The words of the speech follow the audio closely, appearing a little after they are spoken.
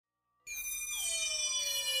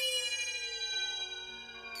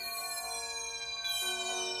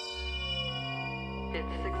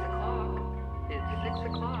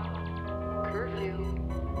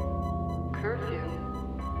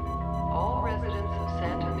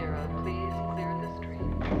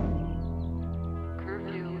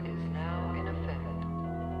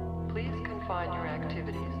confine your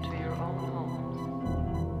activities to your own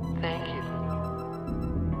homes. Thank you.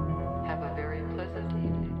 Have a very pleasant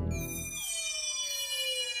evening.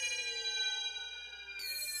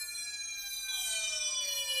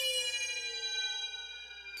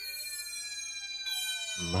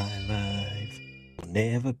 My life will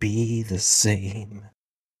never be the same.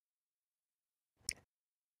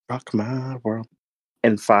 Rock my world.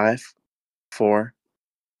 In 5, 4,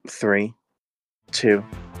 3, 2.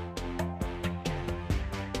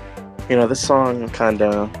 You know, this song kind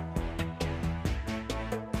of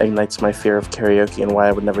ignites my fear of karaoke and why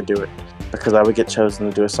I would never do it. Because I would get chosen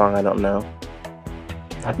to do a song I don't know.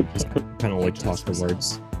 I could just kind of like talk the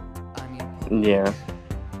words. Yeah.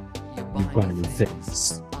 You buy me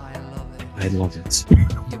things. I love it.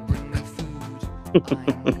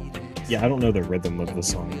 Yeah, I don't know the rhythm of the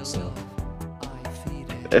song, so.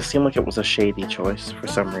 It seemed like it was a shady choice for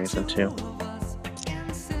some reason, too.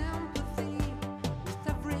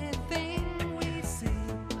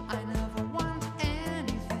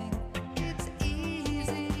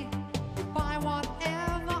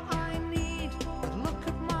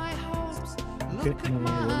 Get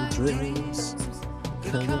my dreams.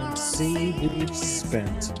 Come and see we've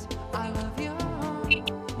spent.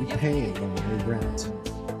 We pay my rent.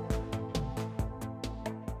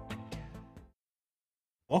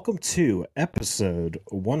 Welcome to episode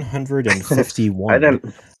 151. I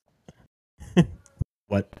didn't.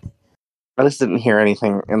 What? I just didn't hear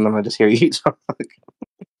anything, and then I just hear you talk.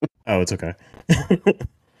 Oh, it's okay. It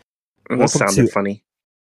sounded funny.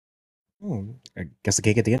 I guess I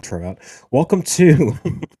can't get the intro out. Welcome to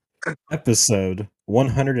episode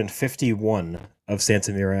 151 of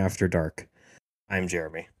Santamira After Dark. I'm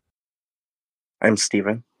Jeremy. I'm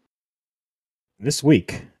Steven. This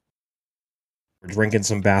week, we're drinking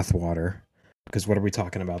some bath water, because what are we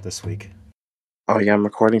talking about this week? Oh yeah, I'm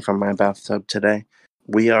recording from my bathtub today.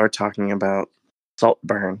 We are talking about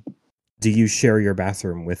Saltburn. Do you share your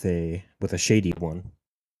bathroom with a shady one?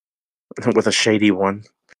 With a shady one.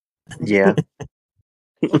 Yeah.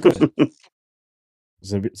 Oh, good.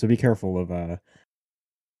 So be careful of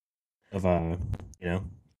you know,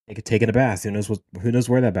 taking a bath. Who knows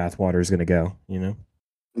where that bath water is going to go, you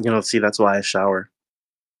know? See, that's why I shower.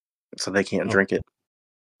 So they can't drink it.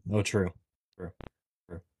 Oh, true.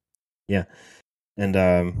 Yeah. And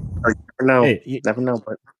never know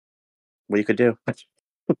what you could do.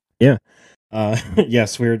 Yeah.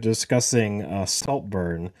 Yes, we're discussing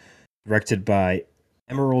Saltburn, directed by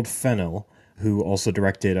Emerald Fennell, who also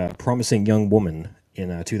directed Promising Young Woman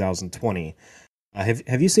in 2020.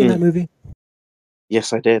 Have you seen that movie?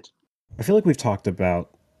 Yes, I did. I feel like we've talked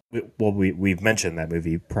about. We've mentioned that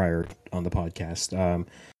movie prior on the podcast.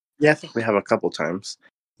 Yeah, I think we have a couple times.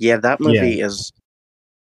 Yeah, that movie is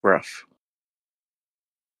rough.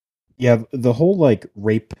 Yeah, the whole like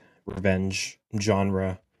rape revenge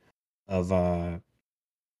genre of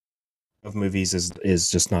movies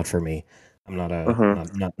is just not for me. I'm not a fan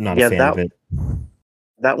of it.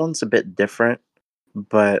 That one's a bit different,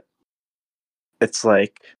 but it's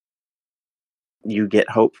like you get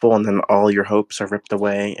hopeful and then all your hopes are ripped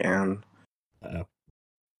away, and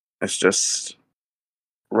it's just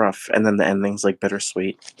rough. And then the ending's like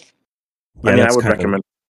bittersweet. Yeah, I mean, I would recommend.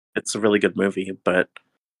 It's a really good movie, but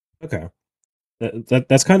okay.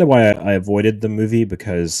 That's kind of why I avoided the movie,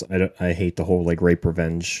 because I hate the whole like rape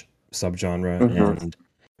revenge subgenre, and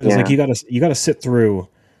it's like you gotta sit through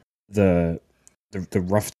the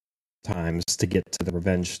rough times to get to the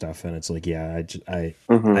revenge stuff, and it's like I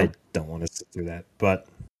don't want to sit through that. But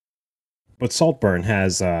Saltburn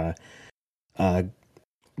has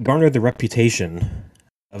garnered the reputation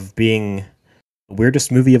of being the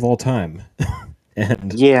weirdest movie of all time,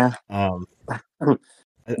 and we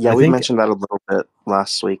mentioned that a little bit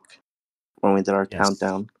last week when we did our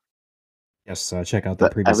countdown. Yes, check out the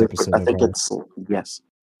previous episode. I think it's yes,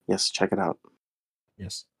 check it out.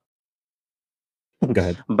 Yes, go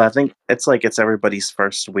ahead. But I think it's everybody's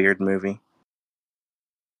first weird movie.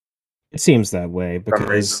 It seems that way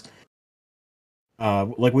because,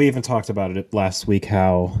 like we even talked about it last week,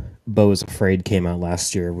 how Beau is Afraid came out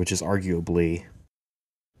last year, which is arguably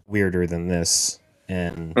weirder than this,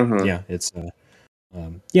 and it's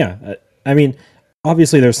I mean,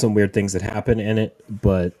 obviously there's some weird things that happen in it,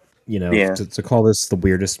 but to call this the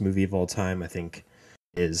weirdest movie of all time, I think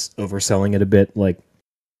is overselling it a bit. Like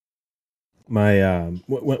my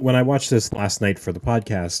when I watched this last night for the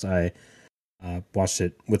podcast, I watched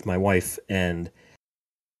it with my wife, and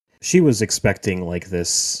she was expecting like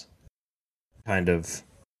this kind of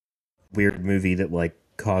weird movie that like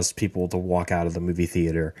caused people to walk out of the movie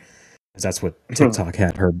theater, because that's what TikTok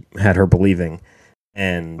had her believing.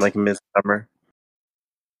 And like Midsummer.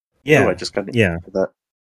 Oh, I Yeah, just got an yeah. email that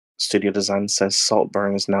Studio Design says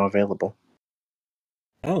Saltburn is now available.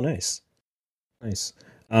 Oh, nice, nice.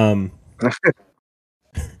 Um,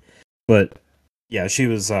 but yeah, she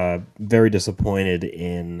was very disappointed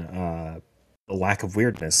in the lack of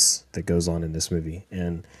weirdness that goes on in this movie,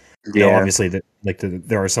 and Yeah. obviously that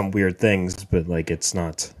there are some weird things, but like it's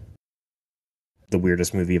not the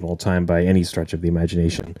weirdest movie of all time by any stretch of the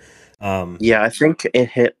imagination. Yeah, I think it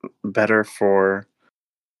hit better for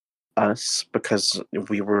us because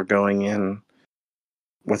we were going in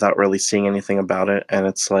without really seeing anything about it, and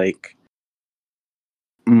it's like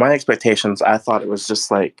my expectations. I thought it was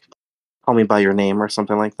just like "Call Me by Your Name" or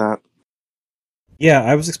something like that. Yeah,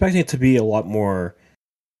 I was expecting it to be a lot more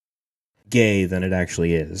gay than it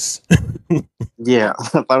actually is. Yeah, I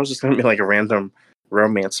thought it was just gonna be like a random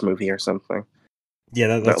romance movie or something Yeah,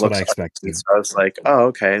 that that's what I looks like. expected. So I was like, "Oh,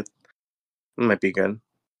 okay, it might be good."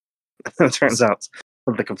 It turns out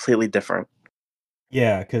something completely different.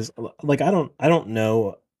 Yeah, because like I don't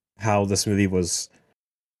know how this movie was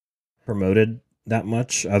promoted that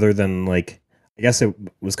much, other than like I guess it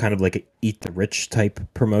was kind of like a eat the rich type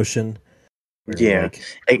promotion, where Yeah, like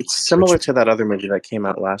it's rich. similar to that other movie that came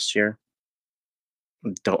out last year.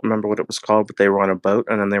 Don't remember what it was called, but they were on a boat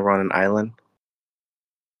and then they were on an island.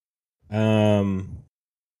 Um,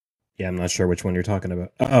 yeah, I'm not sure which one you're talking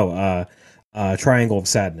about. Oh, Triangle of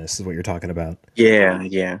Sadness is what you're talking about. Yeah,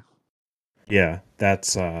 yeah, Yeah,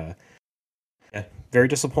 that's yeah, very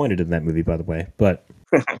disappointed in that movie, by the way. But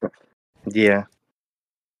yeah.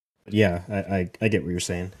 yeah, I get what you're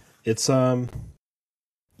saying. It's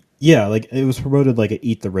yeah, like it was promoted like a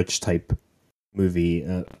eat the rich type movie.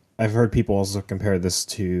 I've heard people also compare this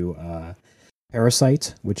to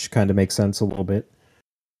Parasite, which kind of makes sense a little bit.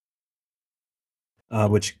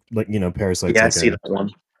 Which like Parasite's Yeah, I like see a that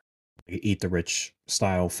one. eat the rich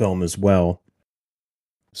style film as well.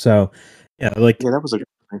 So yeah, like Yeah, that was a good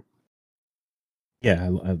one. yeah,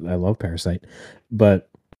 I love Parasite, but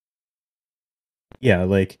yeah,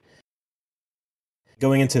 like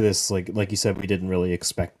going into this, like you said, we didn't really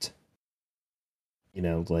expect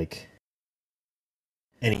like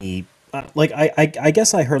any like I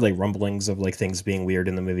guess I heard like rumblings of like things being weird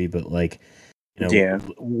in the movie, but like Yeah.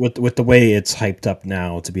 with the way it's hyped up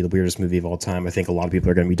now to be the weirdest movie of all time, I think a lot of people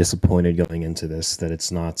are going to be disappointed going into this that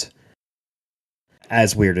it's not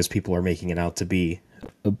as weird as people are making it out to be.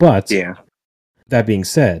 But Yeah. that being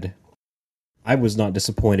said, I was not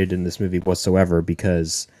disappointed in this movie whatsoever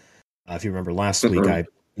because if you remember last week, Hmm. I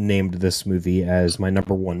named this movie as my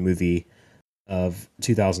number one movie of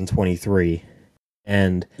 2023,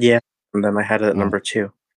 and Yeah. And then I had it at uh, number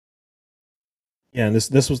 2. yeah, and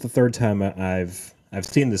this was the third time I've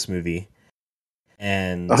seen this movie, Oh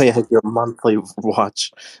and yeah, your monthly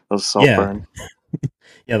watch of yeah, Saltburn.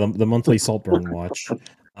 yeah, the monthly Saltburn watch.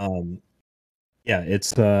 Um, yeah,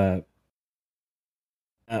 it's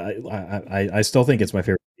I still think it's my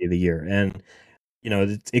favorite movie of the year, and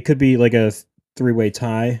it could be like a three-way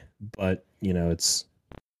tie, but it's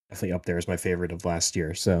definitely up there as my favorite of last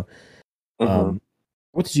year. So, Hmm.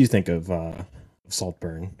 what did you think of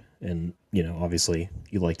Saltburn? And obviously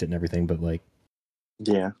you liked it and everything, but like,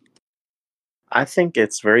 Yeah. I think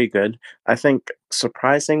it's very good. I think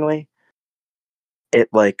surprisingly, it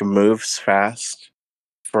like moves fast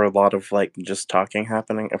for a lot of like just talking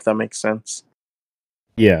happening, if that makes sense.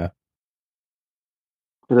 yeah,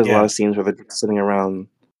 There's a lot yeah, of scenes where they're just sitting around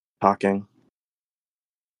talking.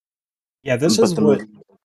 yeah. This But is the what movie,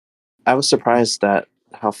 I was surprised at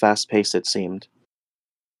how fast paced it seemed.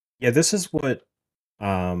 yeah, this is what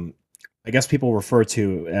um, I guess people refer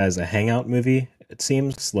to as a hangout movie. It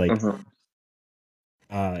seems like, Hmm.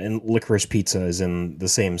 and Licorice Pizza is in the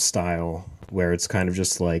same style, where it's kind of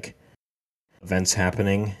just like events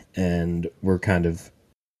happening, and we're kind of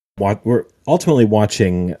we're ultimately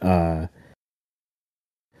watching.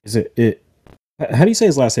 Is it? How do you say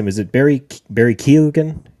his last name? Is it Barry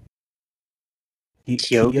Keoghan?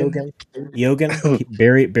 Kyogen? Keoghan?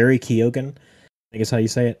 Barry Keoghan, I think is how you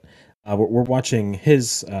say it. We're watching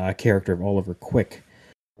his character of Oliver Quick,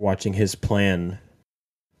 watching his plan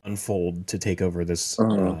unfold to take over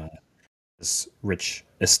Mhm. this rich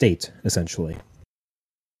estate, essentially.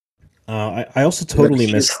 I also And then totally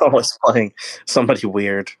he's missed. always playing somebody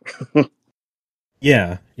weird.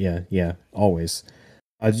 Yeah, yeah, yeah. Always.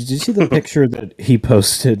 Did you see the picture that he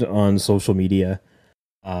posted on social media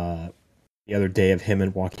uh, the other day of him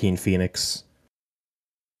and Joaquin Phoenix?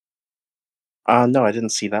 No, I didn't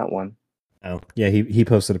see that one. Oh, yeah, he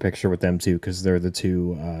posted a picture with them too because they're the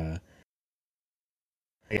two, I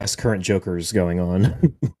guess, current Jokers going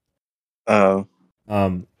on. Oh,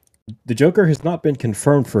 um, the Joker has not been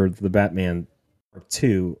confirmed for the Batman Part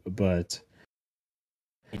 2, but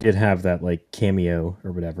he did have that like cameo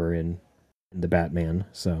or whatever in the Batman.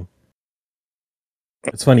 So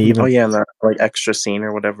it's funny. Oh Even yeah, and that like extra scene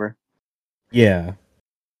or whatever. yeah,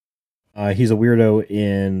 he's a weirdo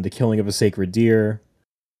in The Killing of a Sacred Deer.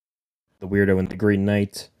 The weirdo in The Green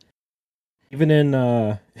Knight. Even in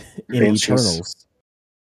in Banshees. Eternals.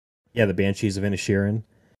 Yeah, the Banshees of Inisherin.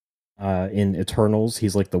 In Eternals,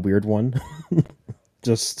 he's like the weird one.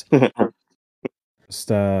 just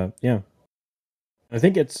yeah. I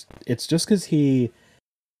think it's just because he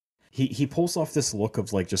pulls off this look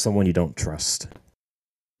of like just someone you don't trust,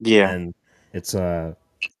 Yeah. and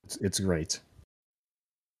it's great.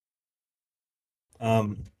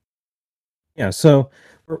 Um, yeah. So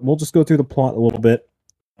we'll just go through the plot a little bit.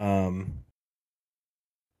 Um,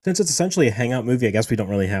 since it's essentially a hangout movie, I guess we don't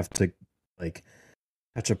really have to like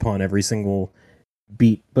touch upon every single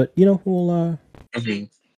beat, but you know Mhm.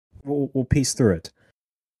 we'll piece through it.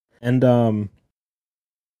 And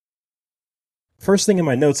first thing in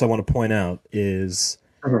my notes I want to point out is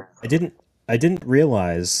Mhm. I didn't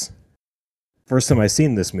realize first time I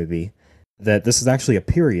seen this movie that this is actually a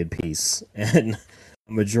period piece, and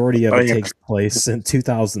a majority of Oh it yeah, takes place in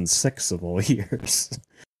 2006 of all years.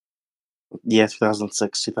 yeah,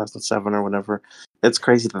 2006, 2007, or whatever. It's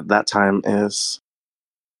crazy that that time is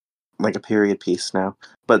like a period piece now.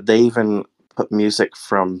 But they even put music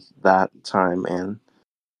from that time in.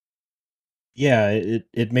 Yeah,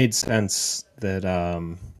 it made sense that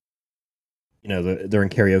you know they're in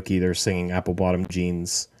karaoke, they're singing Apple Bottom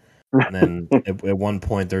Jeans, and then at one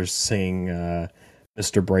point they're singing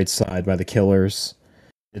Mr. Brightside by the Killers.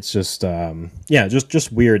 It's just yeah,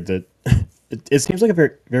 just weird that it seems like a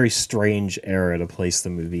very very strange era to place the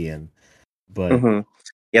movie in, but Hmm.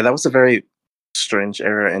 Yeah, that was a very strange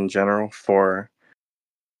era in general for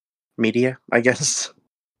media, I guess.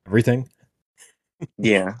 everything.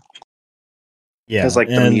 Yeah, because Yeah, like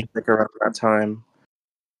the and music around that time.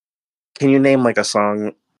 Can you name like a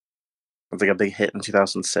song that's like a big hit in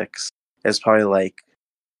 2006? It's probably like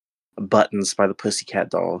 "Buttons" by the Pussycat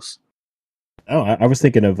Dolls. oh, I was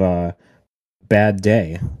thinking of Bad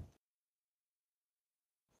Day.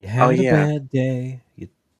 You Oh had a yeah, bad day.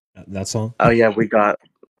 That song. oh yeah,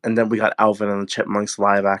 and then we got Alvin and the Chipmunks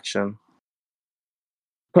live action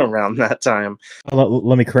around that time. Oh,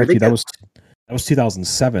 let me Did correct they you. get? That was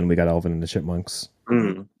 2007. We got Alvin and the Chipmunks.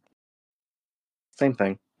 Mm, same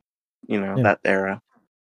thing, you know, Yeah, that era.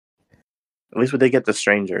 At least we did get the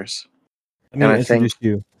Strangers, let and me I think introduce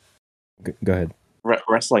you. Go ahead.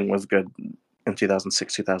 wrestling was good in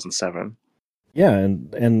 2006, 2007. Yeah,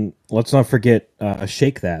 and let's not forget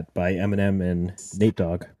 "Shake That" by Eminem and Nate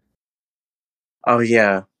Dogg, Oh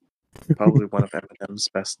yeah, probably one of Eminem's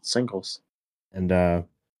best singles. and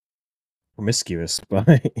 "Promiscuous"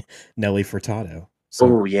 by Nelly Furtado. So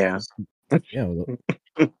Oh yeah, yeah,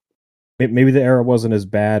 maybe the era wasn't as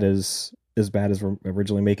bad as we're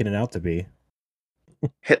originally making it out to be.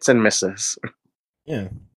 hits and misses. Yeah,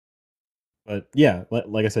 but yeah,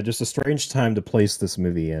 like I said, just a strange time to place this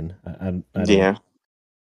movie in. I don't. Yeah,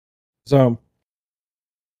 So,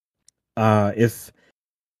 if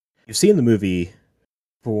you've seen the movie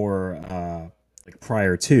for like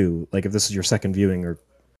prior to, like if this is your second viewing or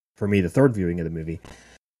for me the third viewing of the movie,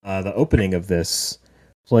 the opening of this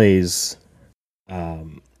plays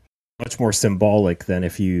um, much more symbolic than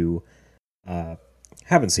if you uh,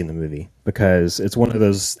 haven't seen the movie, because it's one of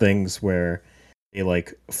those things where they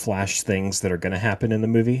like flash things that are going to happen in the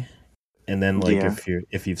movie, and then like yeah.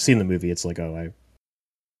 if you've seen the movie, it's like, oh,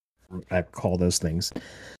 I call those things.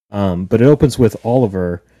 But it opens with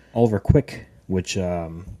Oliver Quick, which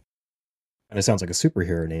and it sounds like a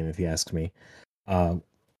superhero name if you ask me. Uh,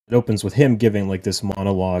 it opens with him giving like this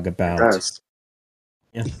monologue It about does.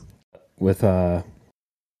 yeah, with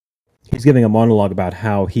he's giving a monologue about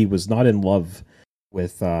how he was not in love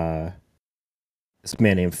with this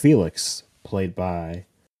man named Felix, played by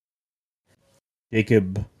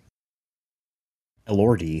Jacob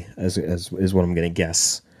Elordi, as is what I'm going to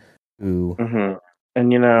guess. Who Hmm.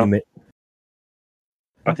 And you who know, ma-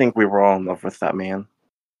 I think we were all in love with that man.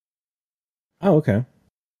 oh, okay.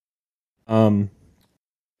 Um,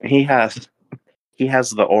 He has he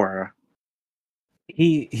has the aura.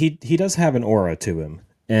 he does have an aura to him,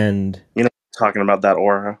 and You know, talking about that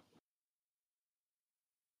aura.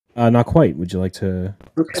 not quite. Would you like to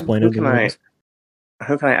explain it Who a can little I bit?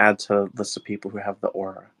 who can I add to the list of people who have the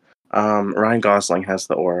aura? Ryan Gosling has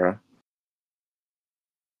the aura.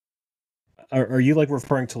 Are you like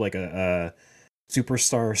referring to like a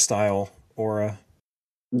superstar style aura?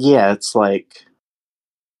 Yeah, it's like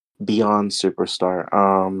beyond superstar.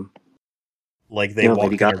 Like You they know, Lady walk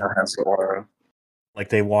in a Gaga has the aura. Like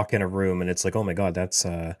they walk in a room and it's like, oh my god, it's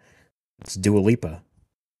Dua Lipa.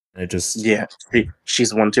 And it just Yeah,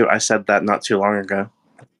 she's one too. I said that not too long ago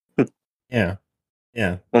yeah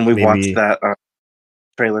yeah when we made watched me that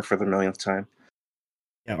trailer for the millionth time.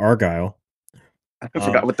 yeah Argyle. I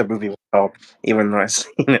forgot Um what the movie was called, even though I've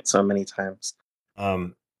seen it so many times.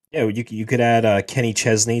 um yeah, you could add Kenny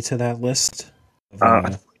Chesney to that list of Uh,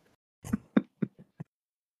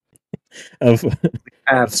 of uh,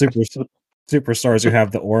 of superstars who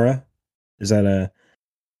have the aura. Is that a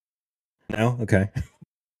no? Okay.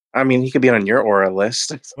 I mean, he could be on your aura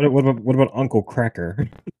list. What about Uncle Cracker?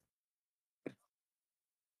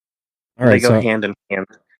 All They right, go so hand in hand.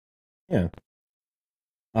 yeah.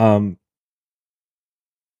 Um,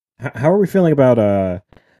 how are we feeling about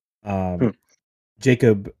Hmm.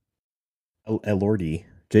 Jacob Elordi?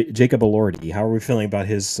 Jacob Elordi. How are we feeling about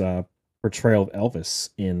his portrayal of Elvis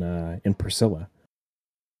in Priscilla?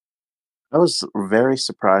 I was very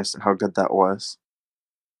surprised at how good that was.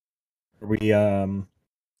 Are we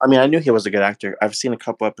I mean, I knew he was a good actor. I've seen a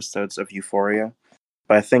couple episodes of Euphoria,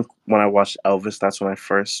 but I think when I watched Elvis, that's when I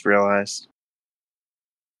first realized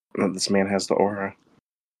that this man has the aura.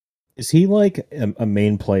 is he like a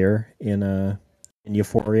main player in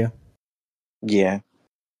Euphoria? Yeah.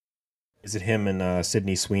 Is it him and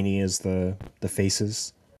Sydney Sweeney as the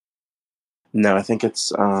faces? No, I think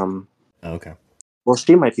it's Oh, okay. well,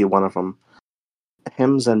 she might be one of them.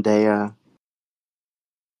 Him, Zendaya.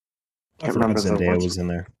 I Can't forgot remember the one. Zendaya was in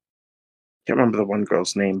there. Can't remember the one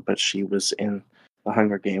girl's name, but she was in the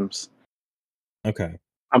Hunger Games Okay.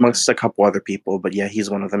 amongst a couple other people. But yeah, he's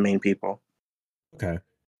one of the main people. Okay.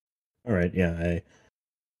 All right. Yeah.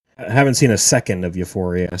 I haven't seen a second of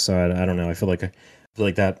Euphoria, so I don't know. I feel like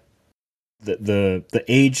that the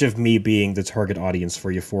age of me being the target audience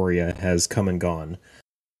for Euphoria has come and gone.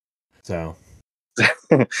 So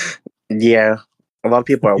Yeah, a lot of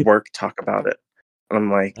people at work talk about it, and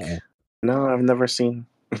I'm like, uh no, I've never seen,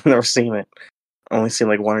 never seen it. Only seen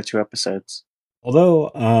like one or two episodes.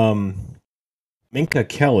 although Minka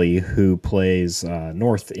Kelly, who plays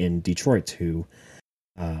North in Detroit, who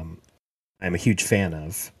um, I'm a huge fan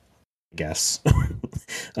of, I guess.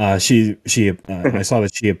 She I saw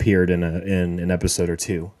that she appeared in an episode or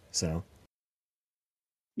two. So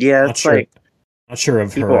Yeah, not it's sure like not sure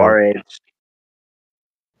of people her. our age.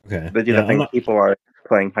 Okay. They do Yeah, that I'm thing. not. People are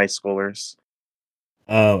playing high schoolers.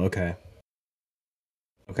 Oh, okay.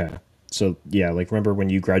 Okay. So yeah, like remember when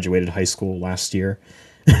you graduated high school last year?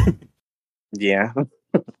 Yeah,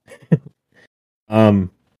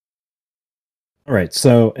 um all right.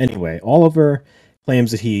 So anyway, Oliver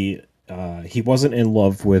claims that he wasn't in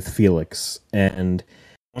love with Felix, and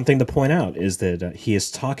one thing to point out is that he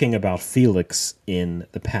is talking about Felix in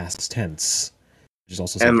the past tense, which is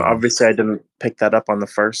also and something. obviously I didn't pick that up on the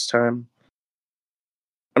first time.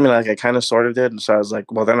 I mean, like I kind of sort of did, so I was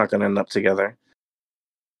like, well, they're not going to end up together.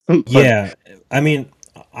 But Yeah, I mean,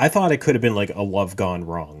 I thought it could have been like a love gone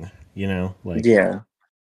wrong, you know? yeah,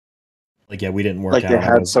 Like yeah, we didn't work like they out. I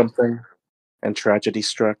had was something, and tragedy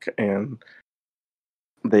struck, and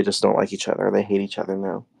they just don't like each other. They hate each other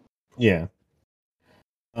now. yeah.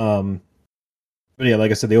 Um but yeah,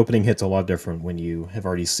 like I said, the opening hits a lot different when you have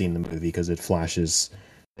already seen the movie because it flashes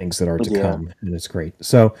things that are to Yeah, come, and it's great.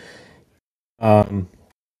 So, um,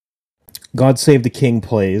 God Save the King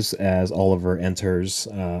plays as Oliver enters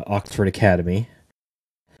Oxford Academy.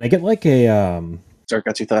 I get like a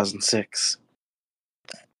circa 2006.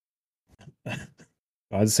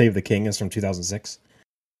 God Save the King is from 2006.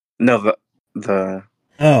 No, the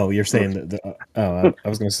Oh, you're the saying that I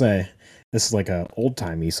was gonna say this is like a old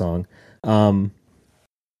timey song. Um,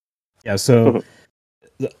 yeah, so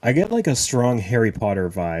I get like a strong Harry Potter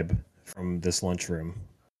vibe from this lunchroom.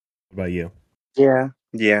 What about you?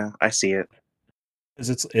 yeah, I see it.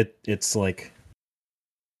 Because it's like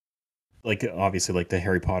obviously like the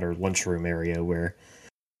Harry Potter lunchroom area where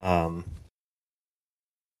um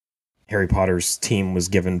Harry Potter's team was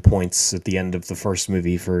given points at the end of the first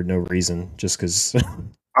movie for no reason, just because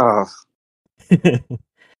Oh, I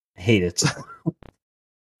hate it.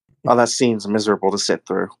 oh, that scene's miserable to sit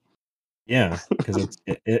through. Yeah, because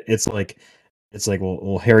it's like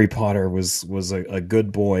well Harry Potter was a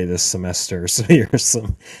good boy this semester, so here's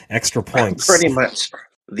some extra points. Pretty much,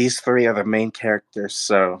 these three are the main characters,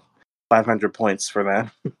 so 500 points for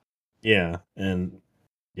that. Yeah, and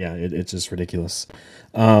yeah, it's just ridiculous.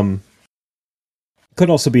 Um, could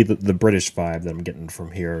also be the British vibe that I'm getting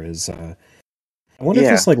from here is I wonder if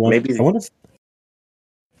Yeah, this like I maybe wonder if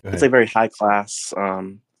go it's ahead. like very high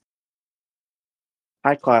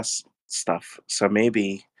class stuff. So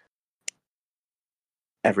maybe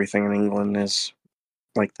everything in England is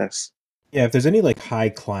like this. Yeah, if there's any like high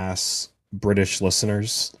class British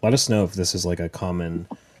listeners, let us know if this is like a common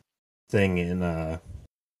thing in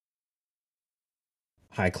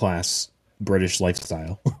high class British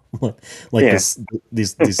lifestyle. Like Yeah.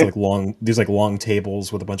 this these long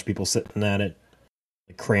tables with a bunch of people sitting at it,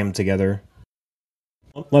 like crammed together.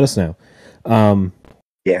 Let us know. Um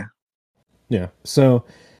Yeah. yeah. So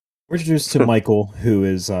we're introduced to Michael, who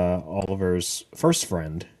is Oliver's first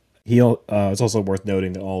friend. It's also worth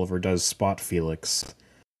noting that Oliver does spot Felix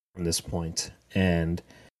from this point, and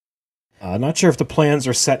not sure if the plans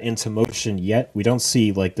are set into motion yet. We don't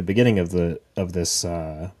see like the beginning of this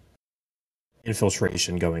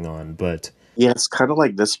infiltration going on, but Yeah, it's kind of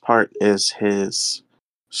like this part is his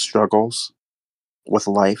struggles with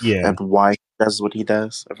life yeah, and why he does what he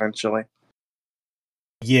does eventually.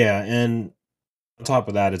 yeah, and on top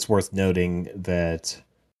of that, it's worth noting that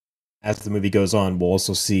as the movie goes on, we'll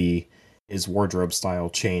also see his wardrobe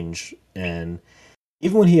style change, and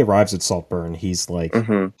even when he arrives at Saltburn,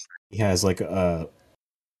 Hmm. he has like a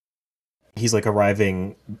he's like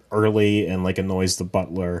arriving early and like annoys the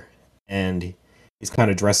butler, and he's kind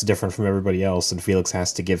of dressed different from everybody else, and Felix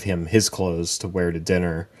has to give him his clothes to wear to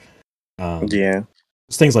dinner. Um, Yeah.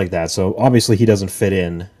 things like that. So obviously he doesn't fit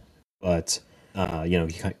in, but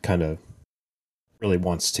he kind of really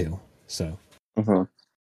wants to. So Hmm.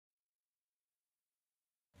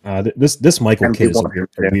 this Michael And we kid is want him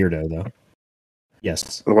a to. weirdo, though.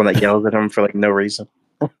 Yes, The one that yells at him for like no reason.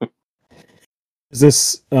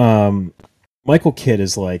 this Michael kid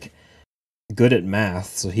is like good at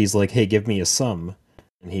math, so he's like, "Hey, give me a sum,"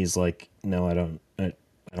 and he's like, "No, I don't. I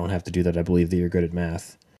don't have to do that. I believe that you're good at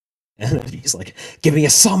math." And then he's like, "Give me a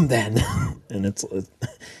sum, then," and it's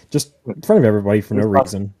just in front of everybody for no This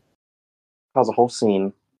reason. cause a whole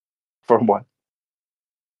scene for what?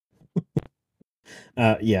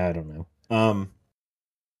 Yeah, I don't know.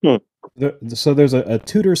 Hmm. So there's a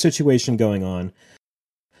tutor situation going on.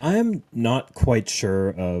 I'm not quite sure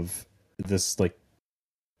of this like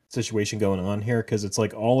situation going on here because it's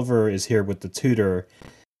like Oliver is here with the tutor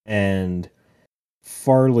and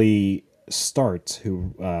Farley Start,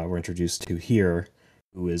 who we're introduced to here,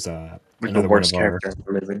 who is Like the another one of worst our character in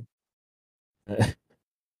the movie.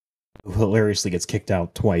 who hilariously gets kicked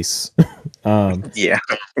out twice. um, Yeah.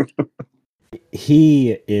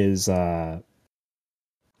 he is, I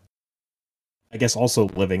guess, also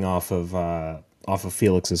living off of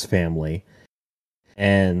Felix's family,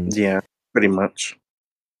 and Yeah. Pretty much.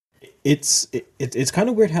 it's kind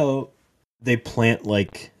of weird how they plant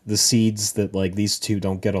like the seeds that like these two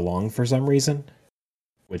don't get along for some reason,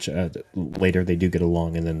 which later they do get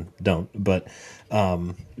along and then don't. But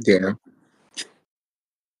um, Yeah.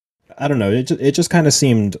 I don't know. It just kind of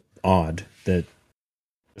seemed odd that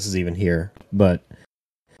this is even here. But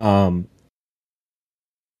um,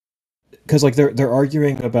 because like they're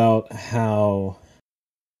arguing about how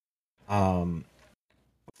um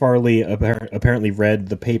Farley apparently read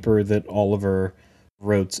the paper that Oliver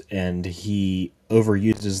wrote and he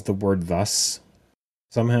overuses the word thus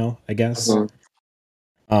somehow, I guess. Hmm.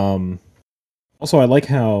 Um, also, I like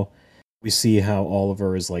how we see how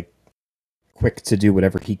Oliver is like quick to do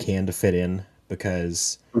whatever he can to fit in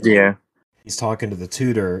because Yeah. he's talking to the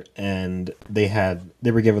tutor and they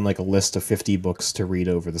were given like a list of 50 books to read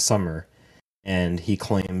over the summer, and he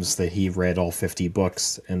claims that he read all 50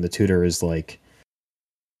 books, and the tutor is like,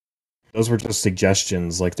 those were just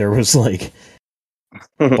suggestions. Like there was like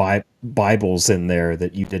Bibles in there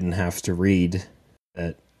that you didn't have to read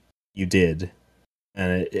that you did,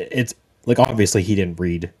 and it's like obviously he didn't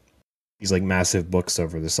read these like massive books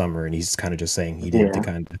over the summer, and he's kind of just saying he did to Yeah.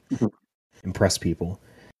 kind of impress people.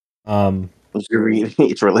 Um, You read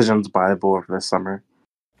each religion's Bible over the summer.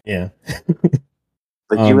 yeah,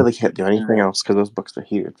 Like you um, really can't do anything else because those books are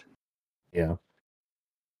huge. yeah,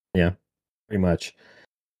 yeah, pretty much.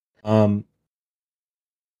 Um,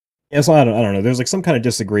 yeah, so I don't know. There's like some kind of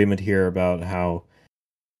disagreement here about how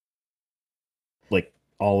like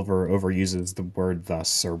Oliver overuses the word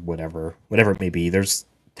thus or whatever it may be. There's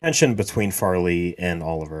tension between Farley and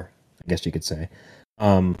Oliver, I guess you could say.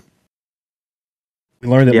 Um, we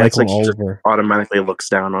learned that Yeah, it's Michael like and he just Oliver, automatically looks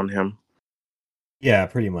down on him. yeah,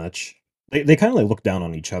 pretty much. They kind of like look down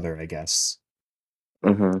on each other, I guess.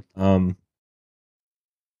 Hmm. Um,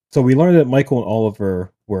 so we learned that Michael and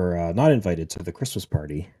Oliver were not invited to the Christmas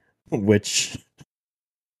party, which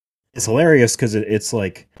is hilarious because it's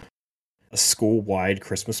like a school-wide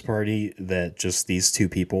Christmas party that just these two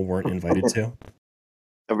people weren't invited to.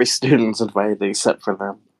 Every student's invited except for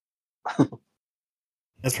them.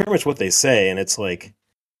 That's pretty much what they say, and it's like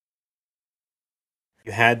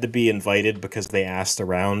you had to be invited because they asked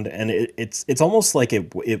around, and it's almost like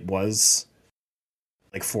it was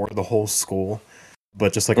like for the whole school,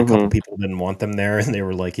 but just like a couple people didn't want them there, and they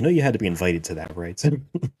were like, you had to be invited to that, right?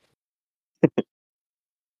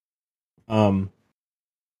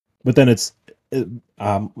 But then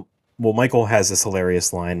well, Michael has this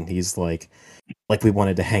hilarious line. He's like we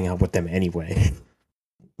wanted to hang out with them anyway.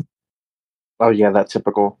 Oh yeah, that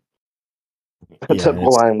typical Yeah,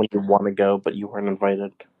 line when you want to go but you weren't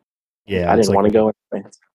invited. yeah, I it's didn't like want to go anyway.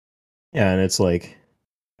 yeah, and it's like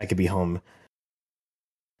I could be home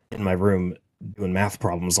in my room doing math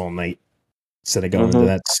problems all night instead of going to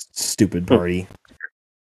that stupid party.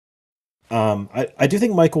 I do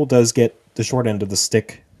think Michael does get the short end of the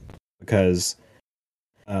stick because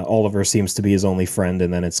Oliver seems to be his only friend,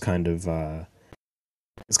 and then it's kind of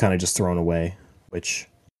just thrown away, which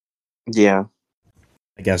Yeah,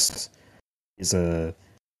 I guess is a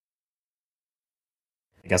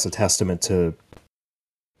testament to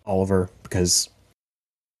Oliver, because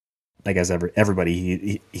I guess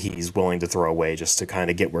everybody he's willing to throw away just to kind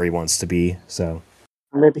of get where he wants to be. So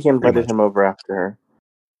maybe he pretty invited much. him over after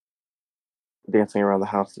dancing around the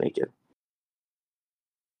house naked.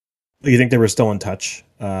 You think they were still in touch,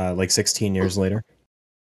 like 16 years later?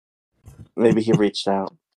 Maybe he reached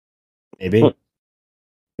out. Maybe,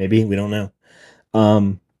 we don't know.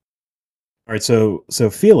 All right, so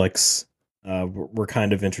Felix, we're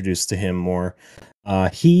kind of introduced to him more.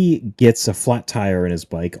 He gets a flat tire in his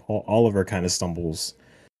bike. Oliver kind of stumbles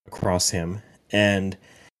across him, and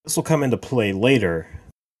this will come into play later.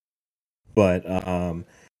 But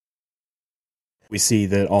we see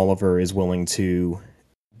that Oliver is willing to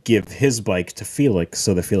give his bike to Felix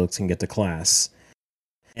so that Felix can get to class,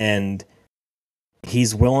 and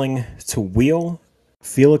he's willing to wheel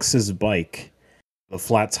Felix's bike, the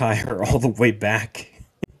flat tire, all the way back,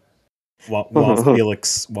 while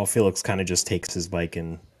Felix kind of just takes his bike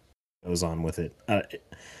and goes on with it. I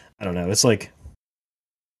don't know. It's like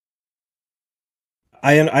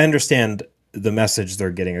I understand the message they're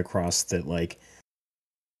getting across, that like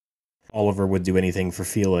Oliver would do anything for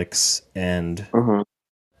Felix, and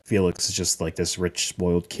Felix is just like this rich,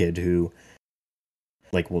 spoiled kid who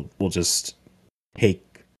like will just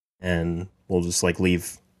take and will just like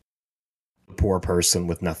leave the poor person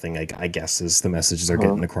with nothing. I guess is the message they're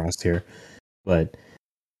getting across here. But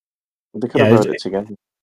they could have wrote it together.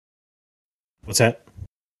 What's that?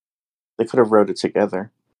 They could have wrote it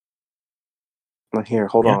together. Like, here,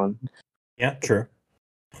 hold on. Yeah, true.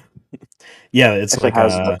 Yeah, it's if like it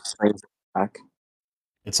has back.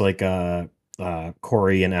 It's like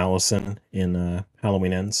Corey and Allison in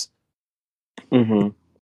Halloween Ends. I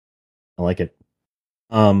like it.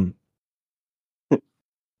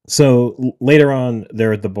 So later on,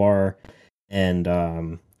 they're at the bar,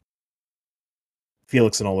 and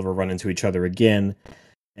Felix and Oliver run into each other again,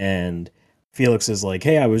 and Felix is like,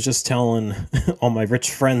 "Hey, I was just telling all my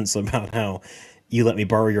rich friends about how you let me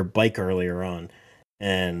borrow your bike earlier on,"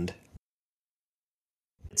 and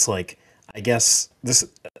it's like, I guess this.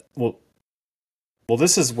 Well,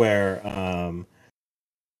 this is where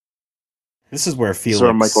Felix.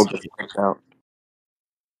 So Michael just freaked out.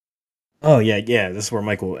 Oh yeah. This is where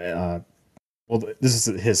Michael. Well, this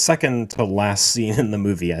is his second to last scene in the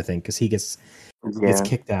movie, I think, because he gets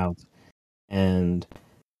kicked out, and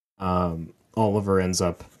Oliver ends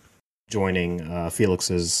up joining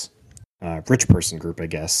Felix's rich person group, I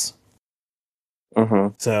guess.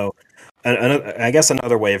 So, I guess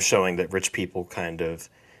another way of showing that rich people kind of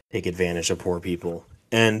take advantage of poor people,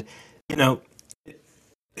 and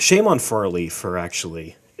shame on Farley for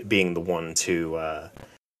actually being the one to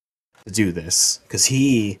do this, because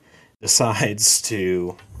he decides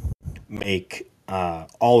to make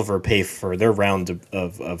Oliver pay for their round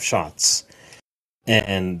of shots,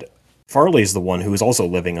 and Farley's the one who is also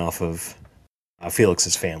living off of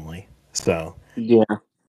Felix's family. So yeah,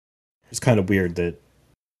 it's kind of weird that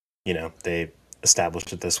they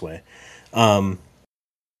established it this way.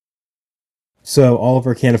 So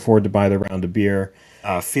Oliver can't afford to buy the round of beer.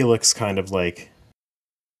 Felix kind of like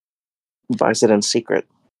buys it in secret.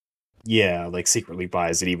 Yeah, like secretly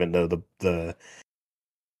buys it, even though the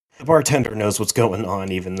bartender knows what's going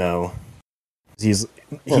on, even though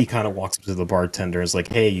he kind of walks up to the bartender and is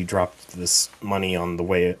like, "Hey, you dropped this money on the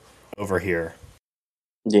way over here."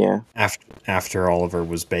 Yeah. After Oliver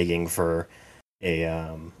was begging for a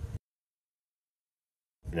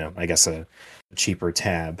I guess a cheaper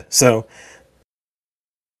tab. So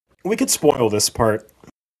we could spoil this part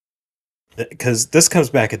because this comes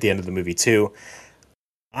back at the end of the movie too.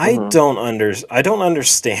 I don't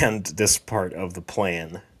understand this part of the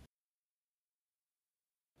plan.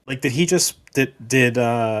 Like, did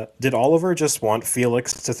Oliver just want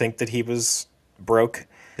Felix to think that he was broke?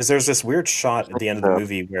 Because there's this weird shot at the end of the So,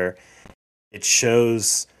 movie where it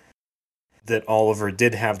shows that Oliver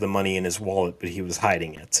did have the money in his wallet, but he was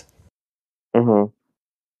hiding it.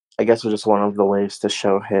 I guess it was just one of the ways to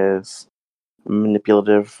show his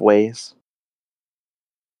manipulative ways.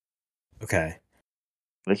 Okay.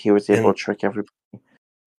 Like he was able And to trick everybody.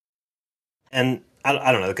 I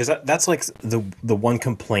don't know, because that's like the one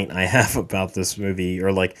complaint I have about this movie,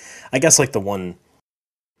 or like I guess like the one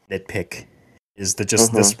nitpick is that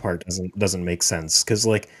just this part doesn't make sense, because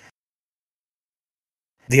like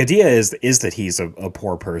the idea is that he's a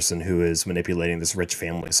poor person who is manipulating this rich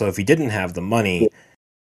family. So if he didn't have the money,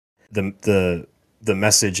 the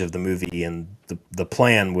message of the movie and the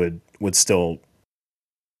plan would still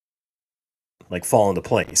like fall into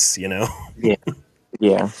place, you know? Yeah.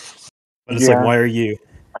 Yeah. But it's like, why are you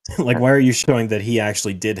like, why are you showing that he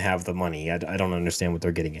actually did have the money? I don't understand what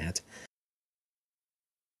they're getting at.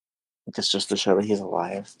 Just to show that he's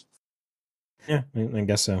alive. Yeah, I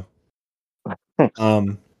guess so.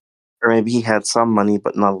 Or maybe he had some money,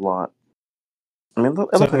 but not a lot. I mean, it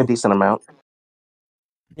looked like a decent amount.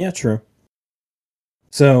 Yeah, true.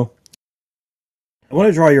 So, I want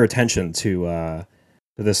to draw your attention to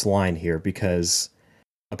this line here, because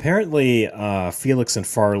apparently Felix and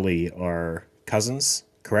Farley are cousins,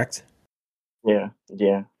 correct? Yeah.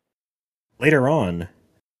 Later on,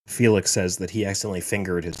 Felix says that he accidentally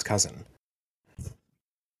fingered his cousin.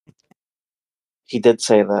 He did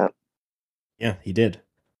say that. Yeah, he did.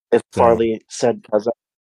 If Farley said cousin.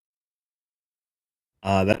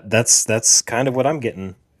 That's kind of what I'm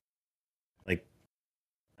getting. Like,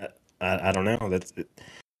 I don't know.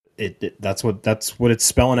 That's what it's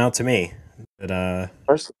spelling out to me. That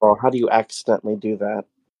First of all, how do you accidentally do that?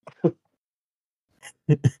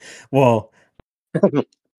 well,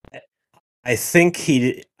 I think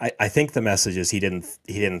I think the message is he didn't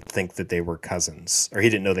think that they were cousins, or he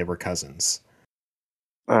didn't know they were cousins.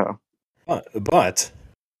 Oh. But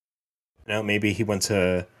you know, maybe he went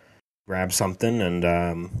to grab something and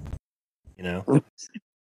you know,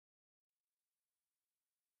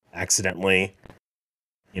 accidentally,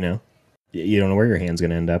 you know, you don't know where your hand's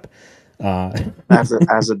gonna end up. As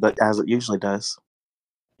it usually does.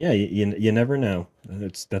 Yeah, you never know.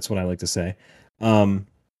 That's what I like to say. So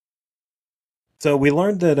we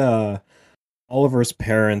learned that Oliver's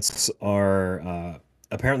parents are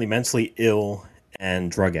apparently mentally ill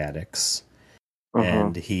and drug addicts,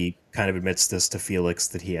 and he kind of admits this to Felix,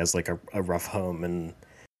 that he has like a rough home and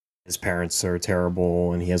his parents are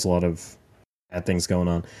terrible and he has a lot of bad things going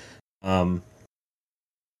on.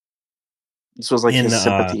 This was like his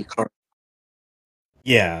sympathy card.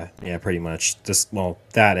 Yeah, pretty much. Just, well,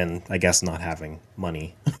 that and I guess not having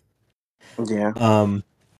money. Yeah.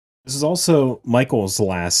 This is also Michael's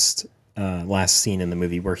last scene in the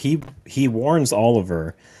movie, where he warns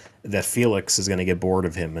Oliver that Felix is going to get bored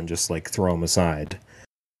of him and just like throw him aside.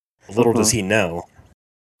 Little does he know.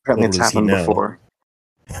 Apparently, it's happened before.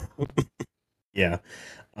 Yeah,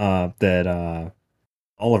 that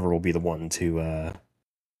Oliver will be the one to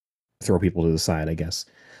throw people to the side, I guess.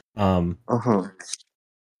 So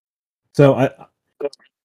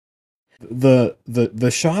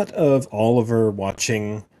the shot of Oliver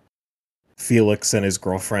watching Felix and his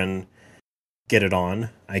girlfriend get it on,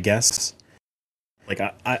 I guess. Like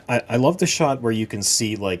I love the shot where you can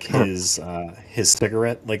see like his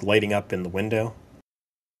cigarette like lighting up in the window.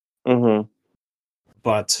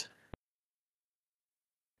 But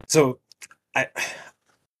so I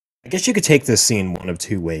guess you could take this scene one of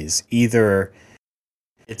two ways. Either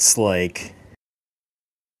it's like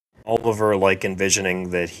Oliver like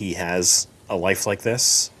envisioning that he has a life like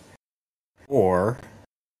this, or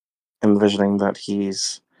envisioning that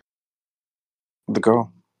he's the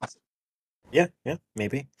girl. Yeah,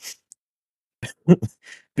 maybe.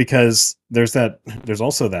 Because there's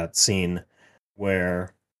also that scene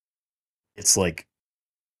where it's like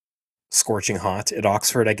scorching hot at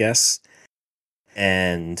Oxford, I guess,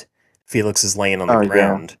 and Felix is laying on the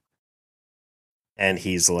ground, and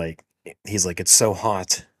he's like, it's so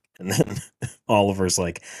hot, and then Oliver's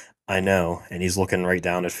like, I know, and he's looking right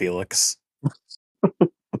down at Felix.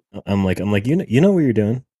 I'm like, you know what you're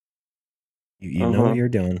doing. You know what you're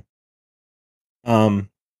doing.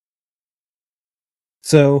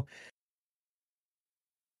 So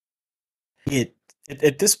it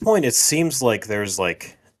at this point it seems like there's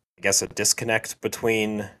like, I guess, a disconnect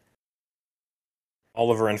between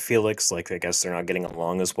Oliver and Felix. Like, I guess they're not getting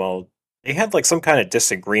along as well. They had like some kind of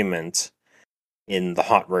disagreement in the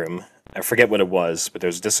hot room. I forget what it was, but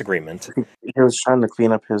there's a disagreement. He was trying to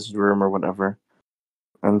clean up his room or whatever.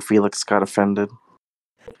 and Felix got offended,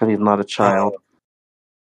 but he's not a child.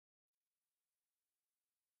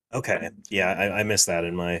 Okay, yeah, I missed that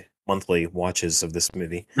in my monthly watches of this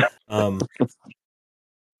movie.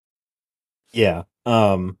 Yeah,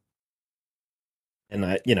 and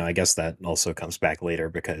I guess that also comes back later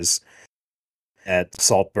because at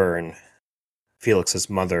Saltburn, Felix's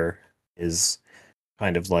mother is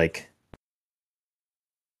kind of like,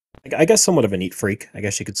 I guess, somewhat of a neat freak, I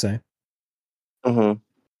guess you could say.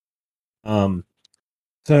 Mm-hmm.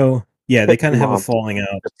 So yeah, they kind of have a Mom falling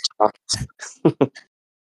out. just talks.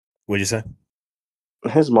 What'd you say?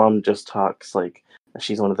 His mom just talks like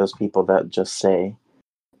she's one of those people that just say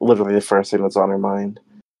literally the first thing that's on her mind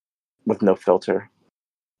with no filter.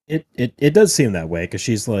 It does seem that way because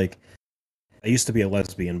she's like, I used to be a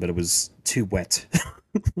lesbian, but it was too wet.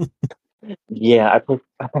 Yeah, I put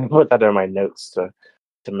that in my notes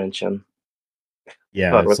to mention. I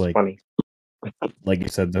Yeah, thought it it's was like funny. like you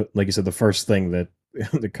said, the first thing that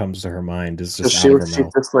that comes to her mind is So just out of her she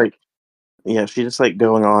mouth. just like she just like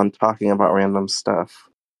going on talking about random stuff,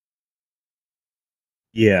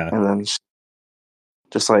 Yeah, and then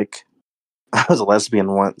just like I was a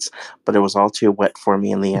lesbian once, but it was all too wet for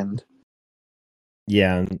me in the end.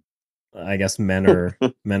 yeah, and I guess men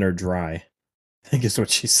are dry. I think is what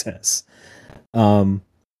she says. Um,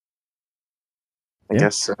 I yeah,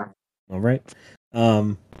 guess so. all right.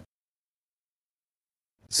 Um,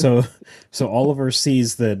 so Oliver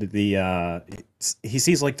sees that he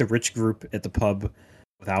sees like the rich group at the pub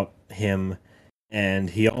without him, and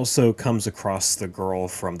he also comes across the girl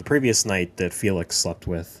from the previous night that Felix slept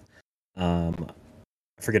with. I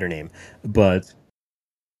forget her name, but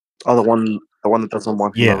Oh, the one that doesn't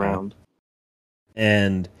want him yeah, around.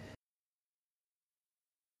 and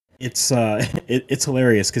it's it's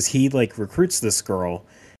hilarious because he like recruits this girl,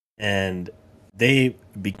 and they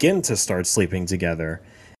begin to start sleeping together,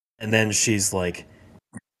 and then she's like,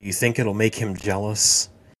 "You think it'll make him jealous?"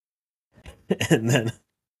 And then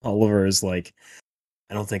Oliver is like,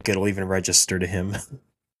 "I don't think it'll even register to him,"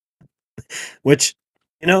 which,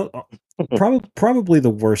 you know, probably the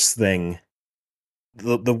worst thing.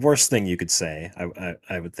 The worst thing you could say,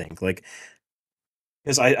 I would think, like,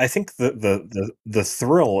 because I think the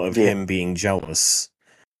thrill of Yeah, him being jealous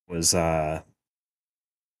was a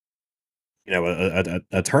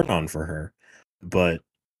turn on for her, but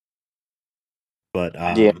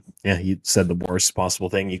yeah. yeah, you said the worst possible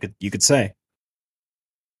thing you could say.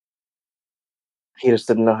 He just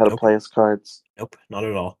didn't know how to Nope, play his cards. nope, not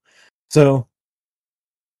at all. So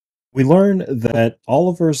we learn that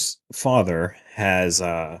Oliver's father has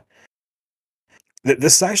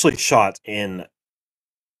this is actually shot in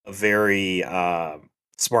a very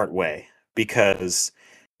smart way because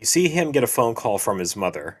you see him get a phone call from his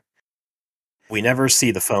mother. We never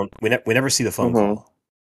see the phone. We never see the phone Mm-hmm. call,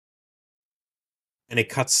 and it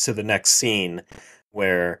cuts to the next scene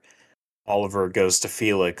where Oliver goes to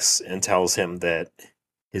Felix and tells him that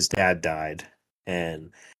his dad died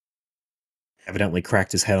and evidently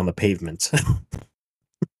cracked his head on the pavement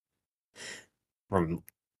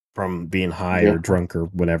from being high Yeah, or drunk or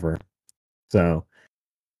whatever. So,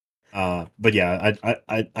 but yeah,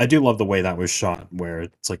 I do love the way that was shot, where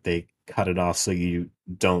it's like they cut it off so you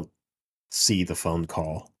don't see the phone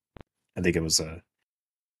call. I think it was a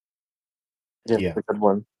yeah, yeah. it's a good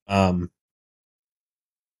one. Um,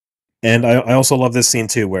 and I also love this scene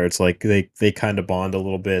too, where it's like they kind of bond a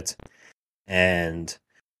little bit, and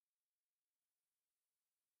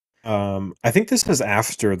I think this is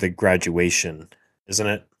after the graduation, isn't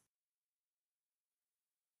it?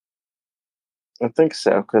 I think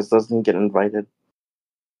so because doesn't he get invited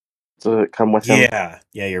to come with him? Yeah,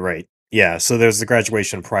 yeah, you're right. Yeah, so there's the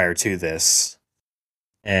graduation prior to this,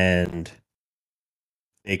 and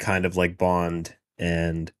they kind of like bond,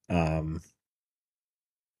 and I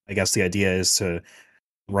guess the idea is to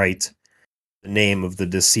write the name of the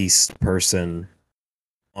deceased person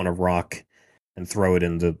on a rock and throw it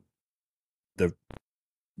in the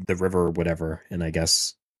the river or whatever, and I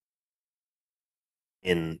guess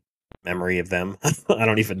in memory of them. I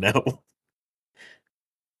don't even know.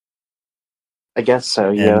 I guess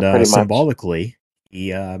so. Yeah, And pretty much. symbolically,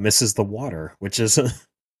 he misses the water, which is,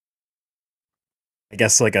 I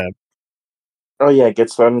guess, like a Oh yeah, it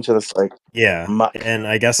gets thrown into this like yeah, muck. and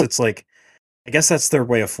I guess it's like, I guess that's their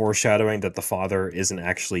way of foreshadowing that the father isn't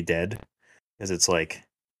actually dead, because it's like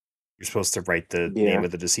you're supposed to write the name Yeah,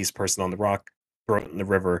 of the deceased person on the rock, throw it in the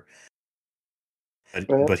river, but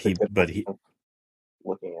well, but that's a he good but way he of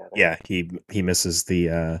looking at it. yeah he misses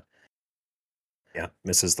the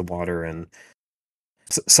misses the water and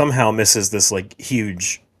somehow misses this like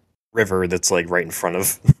huge river that's like right in front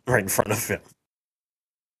of right in front of him.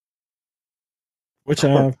 which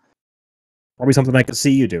probably something I could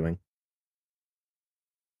see you doing.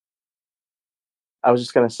 I was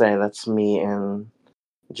just gonna say that's me in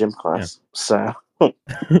gym class. So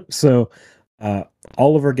So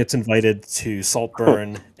Oliver gets invited to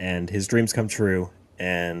Saltburn, and his dreams come true,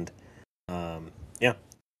 and yeah,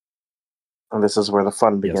 and this is where the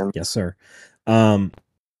fun begins. yes, sir.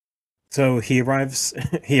 So he arrives.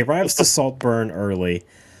 He arrives to Saltburn early.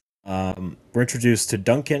 We're introduced to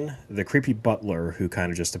Duncan, the creepy butler, who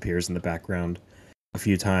kind of just appears in the background a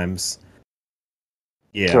few times.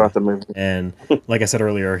 Yeah, Throughout the movie. and like I said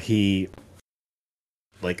earlier, he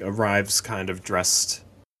like arrives kind of dressed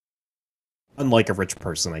unlike a rich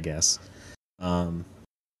person, I guess.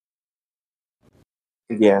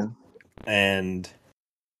 Yeah. And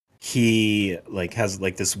he like has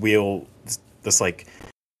like this like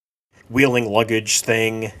wheeling luggage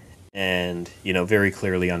thing, and very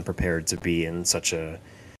clearly unprepared to be in such a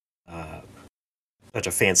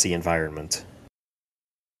fancy environment.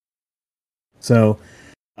 So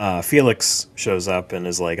Felix shows up and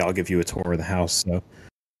is like, "I'll give you a tour of the house." So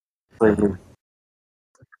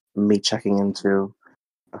me checking into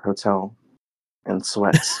a hotel in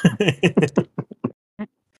sweats.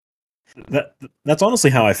 That's honestly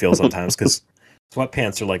how I feel sometimes, because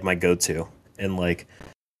sweatpants are like my go-to, and like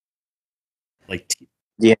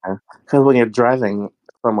yeah, because when you're driving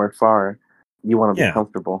somewhere far, you want to be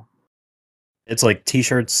comfortable. It's like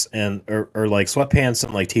t-shirts and or like sweatpants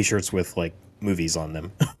and like t-shirts with like movies on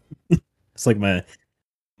them. It's like my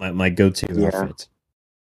go-to outfit.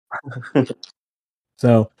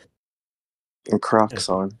 So and Crocs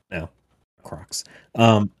on. No, Crocs.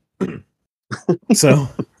 So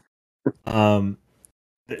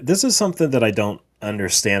this is something that I don't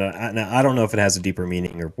understand. I don't know if it has a deeper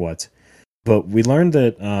meaning or what, but we learned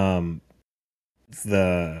that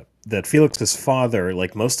that Felix's father,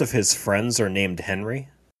 like most of his friends, are named Henry.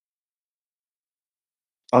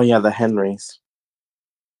 Oh yeah, the Henrys.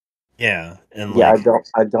 Yeah, and yeah, like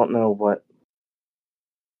I don't know what.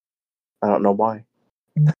 I don't know why.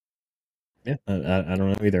 Yeah, I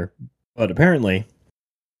don't know either. But apparently,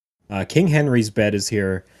 King Henry's bed is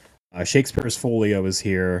here. Shakespeare's folio is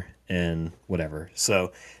here, and whatever.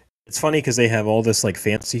 So it's funny because they have all this like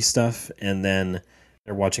fancy stuff, and then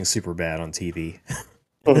they're watching Superbad on TV.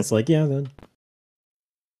 It's like, yeah, then.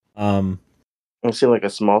 I see like a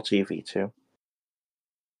small TV too.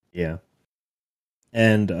 Yeah,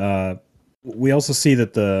 and we also see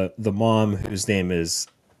that the mom, whose name is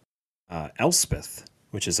Elspeth,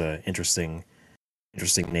 which is a interesting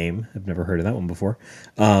name. I've never heard of that one before.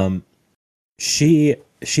 She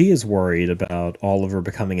is worried about Oliver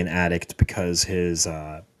becoming an addict because his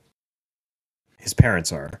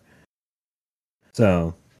parents are.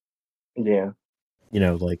 So yeah,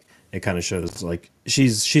 like it kind of shows like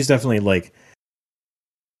she's definitely like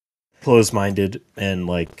closed-minded, and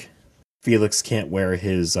like Felix can't wear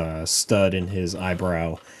his stud in his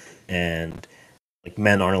eyebrow, and like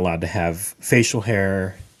men aren't allowed to have facial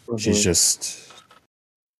hair. Mm-hmm. She's just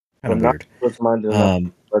kind of weird. Closed-minded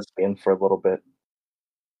enough lesbian for a little bit.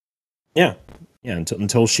 Yeah,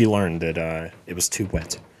 until she learned that it was too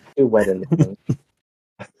wet. Too wet in the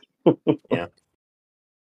Yeah.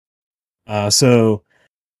 So,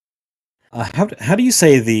 how do you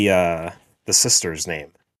say the sister's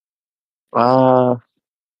name?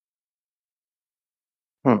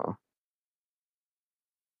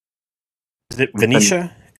 Is it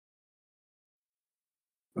Venetia?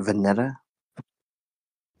 Veneta?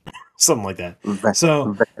 Something like that.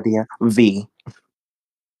 V.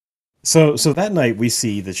 So that night we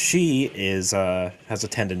see that she is has a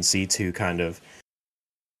tendency to kind of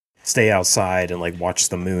stay outside and like watch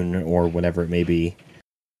the moon or whatever it may be.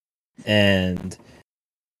 And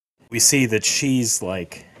we see that she's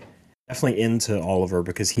like definitely into Oliver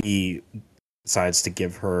because he decides to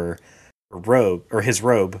give her a robe, or his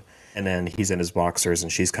robe, and then he's in his boxers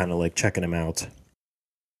and she's kind of like checking him out.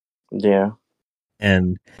 Yeah.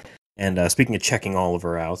 And speaking of checking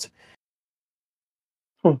Oliver out,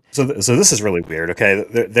 so this is really weird. Okay,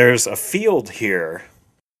 there's a field here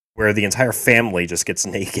where the entire family just gets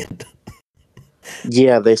naked.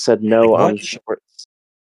 Yeah, they said no on shorts.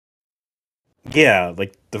 Yeah,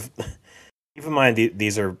 like keep in mind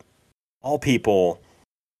these are all people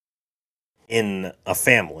in a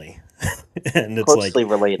family, and it's closely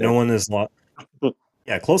like related. No one is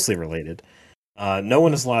closely related. No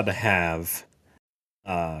one is allowed to have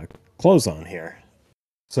clothes on here.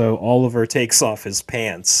 So Oliver takes off his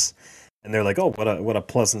pants, and they're like, "Oh, what a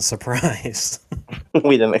pleasant surprise!"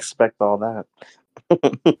 We didn't expect all that.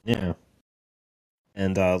 Yeah,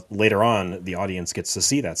 and later on, the audience gets to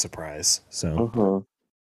see that surprise. So,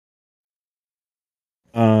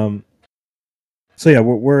 So yeah,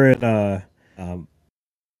 we're in I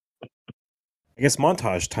guess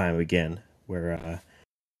montage time again, where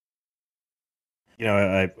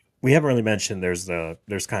we haven't really mentioned there's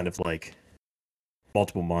kind of like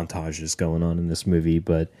multiple montages going on in this movie,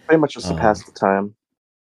 but Pretty much just to pass the time,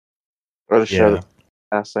 or to show yeah, the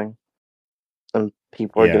passing, and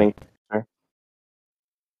people are yeah, getting there.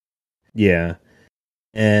 yeah,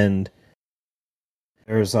 and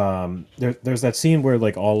there's that scene where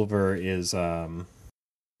like Oliver is he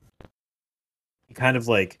kind of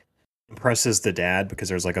like impresses the dad because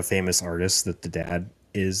there's like a famous artist that the dad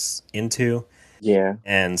is into, Yeah,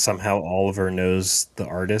 and somehow Oliver knows the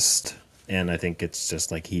artist, and I think it's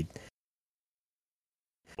just like he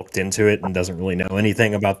looked into it and doesn't really know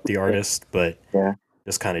anything about the artist, but yeah.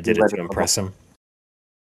 just kind of You did it read to it all. impress him.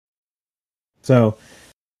 So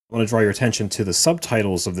I want to draw your attention to the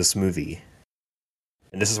subtitles of this movie,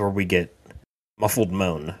 and this is where we get muffled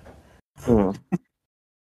moan. Mm.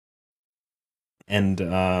 And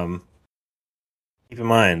keep in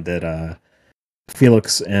mind that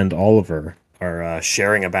Felix and Oliver are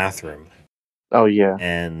sharing a bathroom, Oh yeah,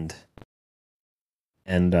 and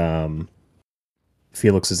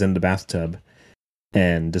Felix is in the bathtub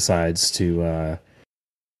and decides to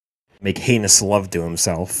make heinous love to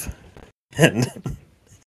himself, and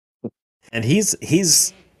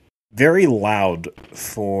he's very loud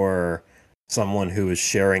for someone who is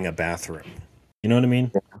sharing a bathroom. You know what I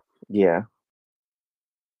mean? yeah.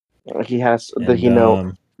 He has. Did And he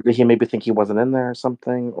know? Did he maybe think he wasn't in there or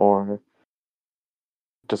something, or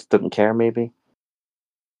just didn't care? Maybe.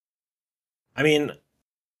 I mean,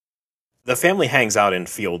 the family hangs out in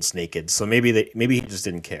fields naked, so maybe he just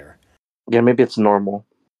didn't care. Yeah, maybe it's normal.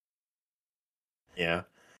 Yeah,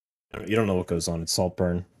 you don't know what goes on at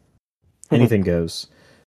Saltburn. Anything goes.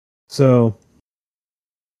 So,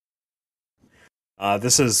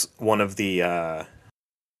 this is one of the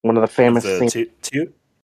One of the famous scenes. two.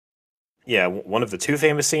 Yeah, one of the two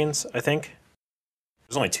famous scenes. I think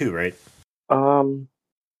there's only two, right? 2.5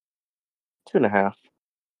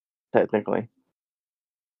 technically.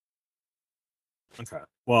 Okay.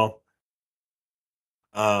 Well,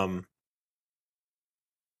 um,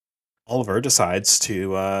 Oliver decides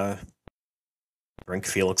to drink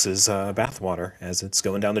Felix's bathwater as it's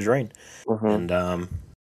going down the drain, Hmm. and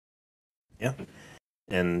yeah,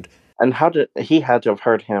 and And how did he had to have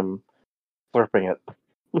heard him slurping it?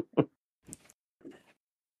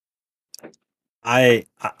 I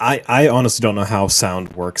honestly don't know how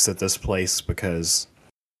sound works at this place because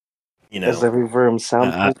Is every room uh,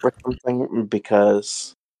 soundproof or something?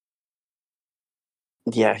 Because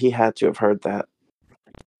yeah, he had to have heard that.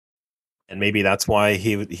 and maybe that's why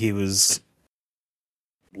he was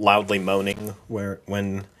loudly moaning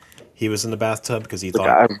when he was in the bathtub because he Like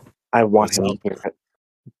thought I it want was him to up. hear it.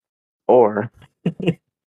 Or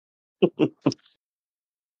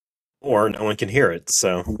Or no one can hear it,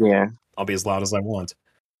 so yeah, I'll be as loud as I want.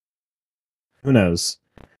 Who knows?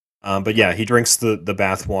 But yeah, he drinks the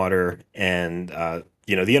bath water, and the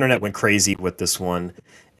internet went crazy with this one,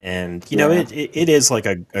 and yeah, it is like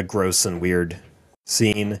a gross and weird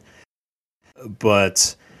scene,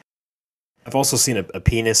 but I've also seen a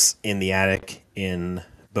penis in the attic in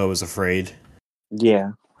Beau is Afraid,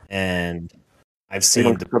 yeah. and I've Even seen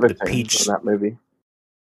other the things in peach. that movie.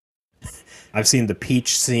 I've seen the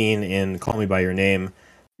peach scene in Call Me by Your Name.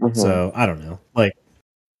 Hmm. So I don't know. Like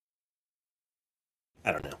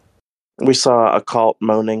I don't know. We saw a cult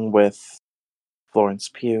moaning with Florence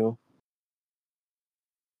Pugh.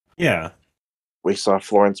 Yeah. We saw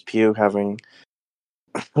Florence Pugh having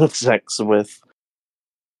sex with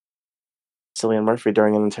Cillian Murphy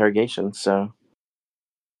during an interrogation. So,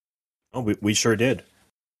 Oh, we sure did.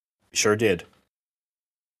 We sure did.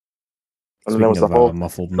 and there Speaking was of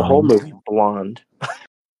muffled the whole moans. movie blonde.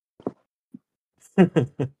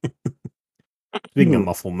 Speaking of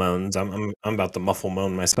muffled moans, I'm about to muffle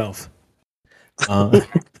moan myself. Uh,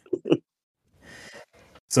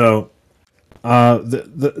 so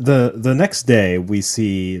the next day we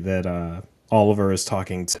see that Oliver is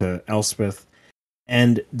talking to Elspeth,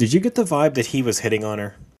 and did you get the vibe that he was hitting on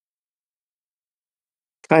her?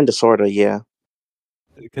 Kind of, sort of, yeah.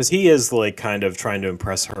 Because he is like kind of trying to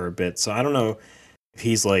impress her a bit. So I don't know if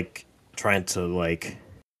he's like trying to like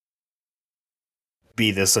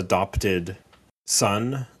be this adopted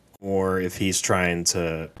son or if he's trying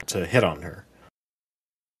to hit on her.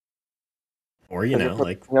 Or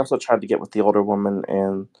like He also tried to get with the older woman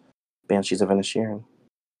in Banshees of Inisherin.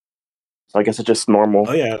 So I guess it's just oh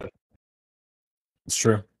normal. yeah, it's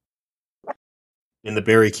true. In the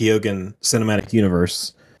Barry Keoghan cinematic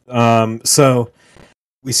universe. So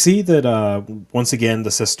we see that once again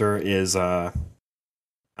the sister is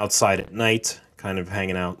outside at night, kind of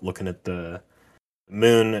hanging out, looking at the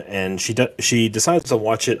moon, and she decides to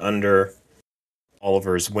watch it under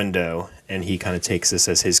Oliver's window, and he kind of takes this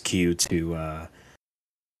as his cue to, I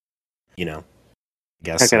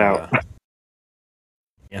guess, Check it out.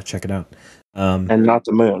 Yeah, check it out. And not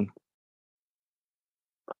the moon.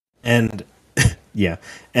 And yeah,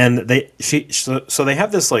 and so they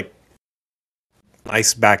have this like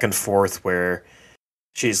nice back and forth where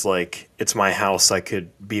she's like, "It's my house. I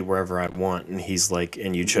could be wherever I want," and he's like,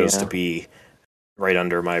 "And you chose to be right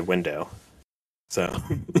under my window." So,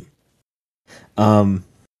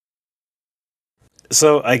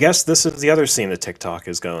 so I guess this is the other scene that TikTok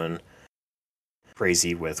is going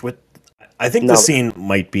crazy with. I think the scene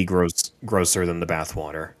might be grosser than the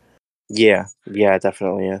bathwater. Yeah, it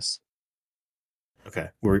definitely is. Okay,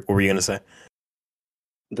 what were you gonna say?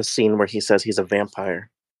 The scene where he says he's a vampire.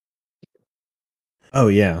 Oh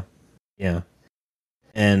yeah,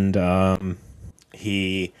 and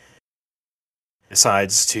he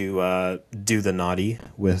decides to do the naughty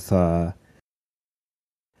with the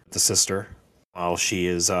sister while she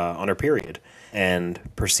is on her period, and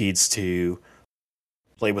proceeds to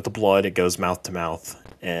play with the blood. It goes mouth to mouth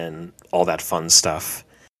and all that fun stuff.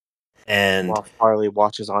 And while Farley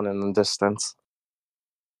watches on in the distance.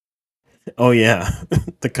 Oh yeah,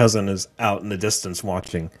 the cousin is out in the distance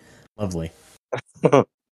watching. Lovely. Sorry,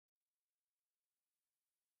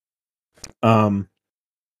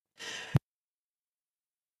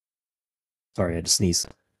 I had to sneeze.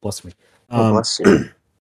 Bless me. Bless you.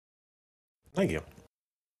 Thank you.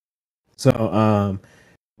 So,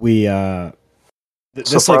 we this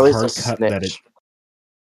so like Farley's hard cut that it.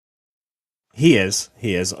 He is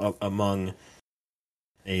among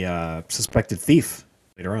a suspected thief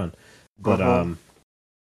later on, but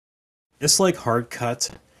this like hard cut,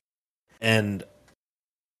 and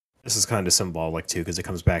this is kind of symbolic too because it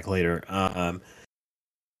comes back later.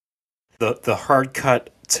 The hard cut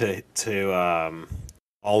to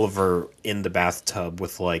Oliver in the bathtub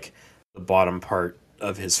with like the bottom part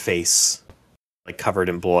of his face like covered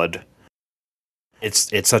in blood.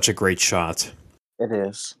 It's such a great shot. It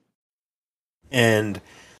is. And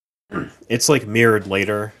it's like mirrored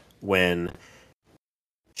later when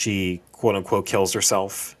she quote unquote kills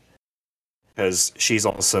herself because she's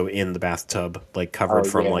also in the bathtub like covered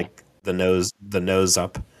from like the nose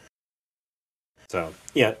up. So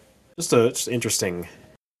yeah, just interesting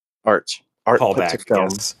art callback, I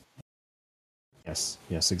guess.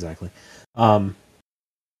 Yes, exactly.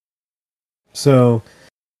 So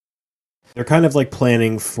they're kind of like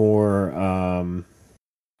planning for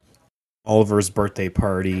Oliver's birthday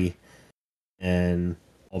party and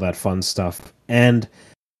all that fun stuff. And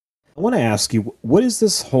I want to ask you, what is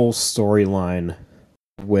this whole storyline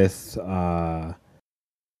with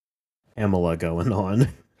Pamela going on?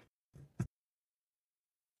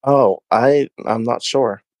 Oh, I'm not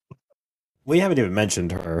sure. We haven't even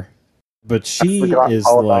mentioned her, but she is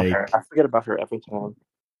like I forget about her every time.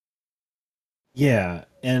 Yeah,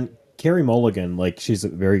 and Carey Mulligan, like she's a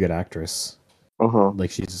very good actress. Like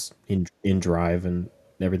she's in Drive and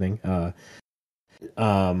everything.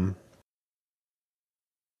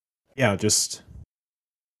 Yeah, just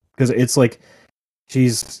because it's like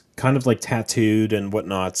she's kind of like tattooed and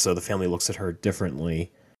whatnot, so the family looks at her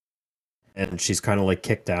differently, and she's kind of like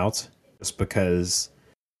kicked out just because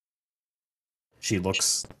she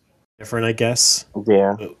looks different, I guess.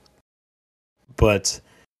 Yeah, but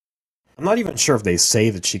I'm not even sure if they say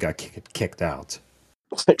that she got kicked out.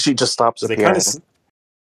 She just stops appearing.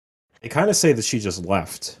 They kind of say that she just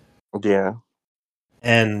left. Yeah.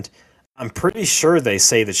 And I'm pretty sure they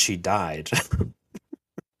say that she died.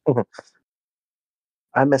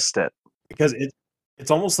 I missed it. Because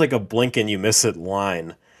it's almost like a blink and you miss it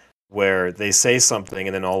line where they say something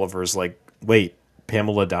and then Oliver's like, wait,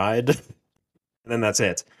 Pamela died? And then that's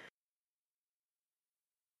it.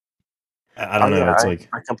 I don't know. It's like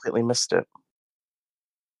I completely missed it.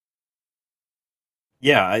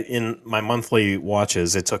 Yeah, in my monthly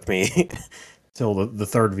watches, it took me till the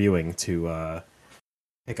third viewing to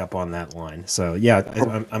pick up on that line. So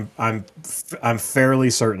yeah, I'm fairly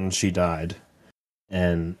certain she died,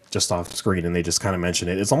 and just off screen, and they just kind of mention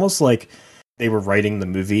it. It's almost like they were writing the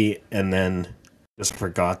movie and then just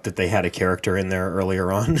forgot that they had a character in there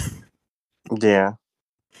earlier on. Yeah.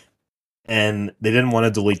 And they didn't want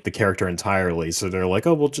to delete the character entirely, so they're like,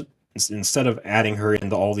 "Oh, we'll just instead of adding her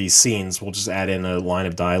into all these scenes, we'll just add in a line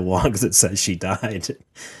of dialogue that says she died."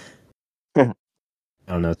 I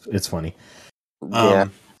don't know. It's funny. Yeah,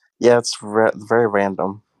 it's very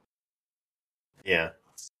random. Yeah.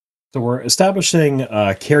 So we're establishing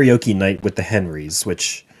a karaoke night with the Henrys,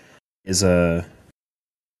 which is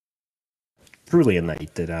truly a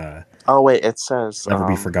night that Oh wait, it says will never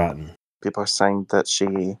be forgotten. people are saying that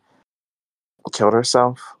she killed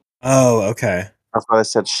herself. Oh, okay. That's why they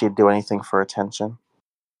said she'd do anything for attention.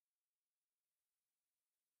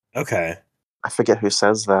 Okay. I forget who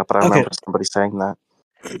says that, but I remember somebody saying that.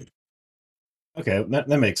 Okay, that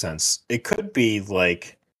makes sense. It could be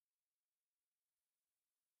like,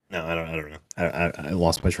 no, I don't know. I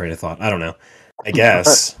lost my train of thought. I don't know. I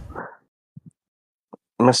guess.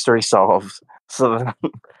 Mystery solved. So then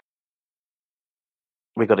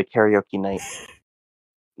we go to karaoke night.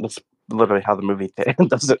 That's literally how the movie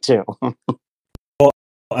does it too. Well,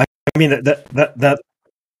 I mean that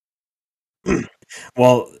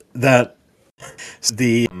well, that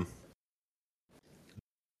the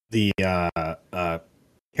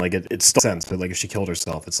like it still makes sense, but like if she killed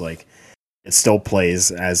herself, it's like it still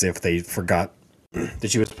plays as if they forgot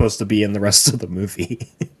that she was supposed to be in the rest of the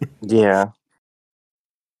movie. Yeah.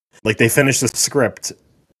 Like they finished the script,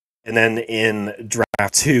 and then in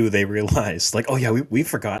draft 2 they realized, like, oh yeah, we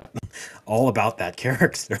forgot all about that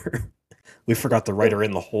character. We forgot to write her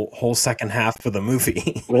in the whole second half of the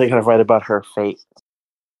movie. We're gonna write about her fate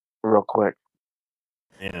real quick.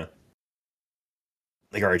 Yeah.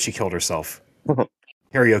 Like, all right, she killed herself.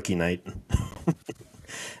 Karaoke night.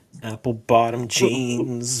 Apple bottom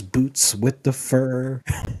jeans, boots with the fur.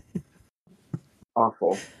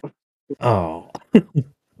 Awful. Oh.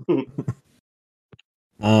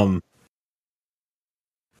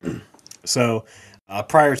 So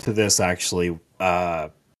prior to this, actually,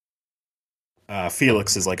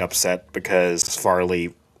 Felix is like upset because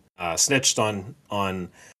Farley snitched on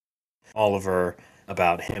Oliver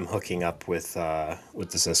about him hooking up with the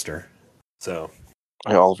sister. So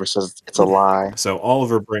Oliver says it's a lie. So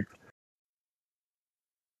Oliver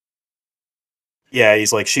yeah,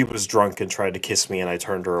 he's like, she was drunk and tried to kiss me and I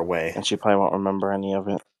turned her away. And she probably won't remember any of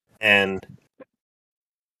it. And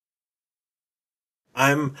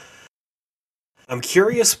I'm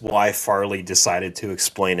curious why Farley decided to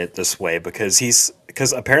explain it this way, because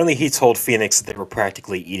apparently he told Phoenix that they were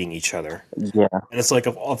practically eating each other. Yeah. And it's like,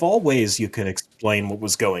 of all ways you can explain what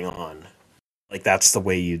was going on, like that's the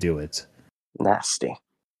way you do it. Nasty.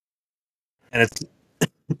 And it's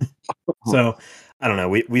so I don't know.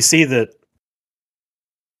 We see that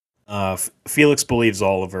Felix believes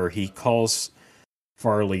Oliver. He calls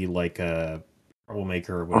Farley like a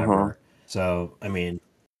troublemaker or whatever. So I mean,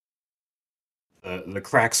 the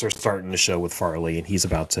cracks are starting to show with Farley, and he's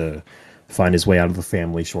about to find his way out of the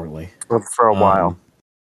family shortly. For a while.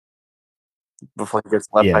 Before he gets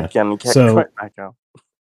let back in and can't quit back out.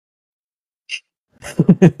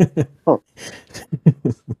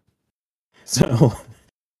 So,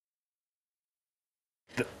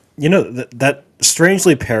 you know, that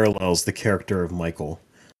strangely parallels the character of Michael,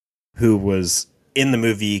 who was in the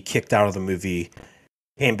movie, kicked out of the movie,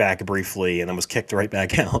 came back briefly, and then was kicked right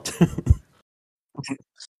back out.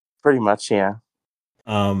 Pretty much, yeah.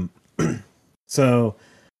 So,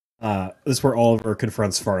 this is where Oliver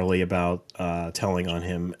confronts Farley about telling on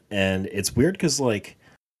him, and it's weird because, like,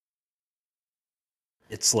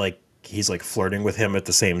 it's like he's like flirting with him at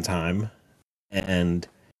the same time, and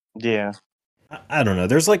yeah, I don't know.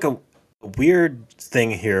 There's like a weird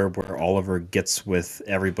thing here where Oliver gets with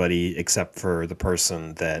everybody except for the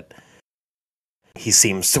person that he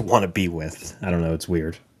seems to want to be with. I don't know. It's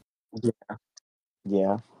weird.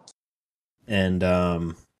 Yeah. And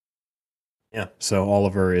yeah. So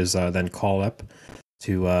Oliver is then called up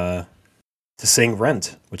to sing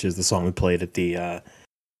 "Rent," which is the song we played at the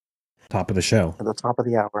top of the show. At the top of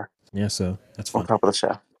the hour. Yeah. So that's fun. On top of the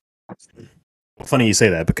show. Funny you say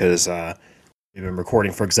that because we've been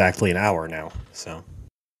recording for exactly an hour now. So.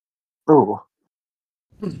 Ooh.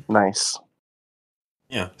 Nice.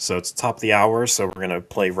 Yeah, so it's top of the hour, so we're gonna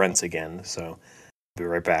play Rent again. So be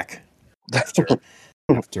right back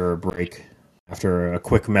after a break, after a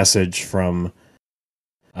quick message from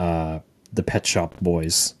the Pet Shop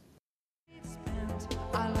Boys.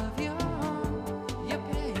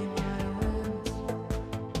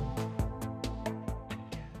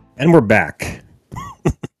 And we're back.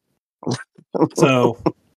 So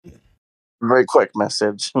very quick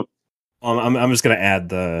message. I'm just gonna add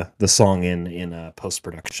the song in post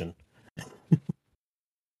production.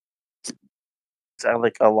 Sound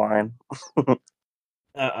like a line.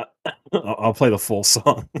 I'll play the full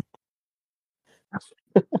song.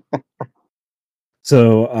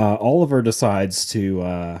 So Oliver decides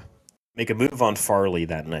to make a move on Farley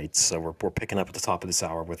that night. So we're picking up at the top of this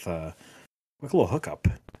hour with a quick little hookup,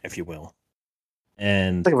 if you will.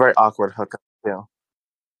 And it's like a very awkward hookup too.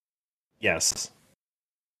 Yes.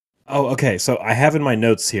 Oh, okay. So I have in my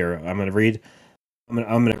notes here. I'm gonna read. I'm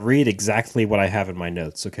gonna read exactly what I have in my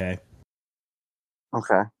notes. Okay.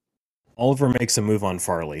 Okay. Oliver makes a move on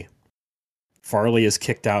Farley. Farley is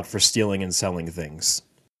kicked out for stealing and selling things.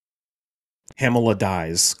 Pamela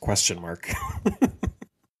dies? Question mark.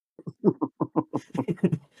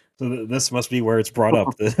 So this must be where it's brought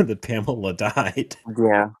up that Pamela died.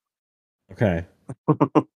 Yeah. Okay.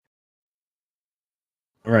 All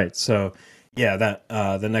right. So yeah, that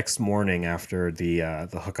the next morning after the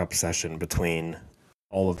hookup session between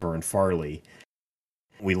Oliver and Farley,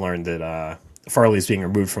 we learned that Farley's being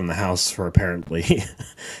removed from the house for apparently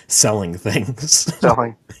selling things.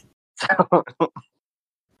 Selling.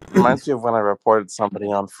 Reminds me of when I reported somebody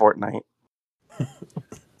on Fortnite.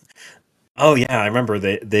 Oh yeah, I remember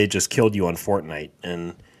they just killed you on Fortnite,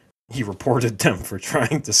 and he reported them for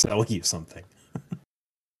trying to sell you something.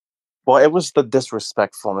 Well, it was the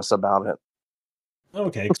disrespectfulness about it.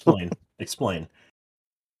 Okay, explain. Explain.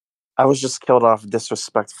 I was just killed off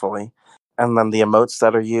disrespectfully. And then the emotes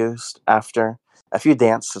that are used after. If you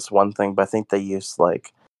dance, it's one thing, but I think they used,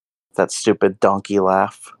 like, that stupid donkey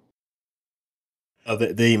laugh. Oh,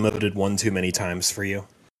 they emoted one too many times for you.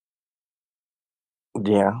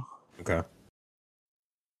 Yeah. Okay.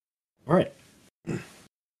 All right.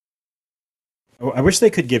 I wish they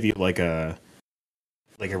could give you like a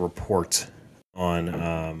report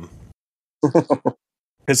on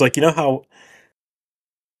because like you know how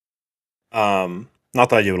not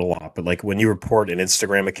that I do it a lot, but like when you report an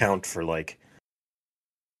Instagram account for like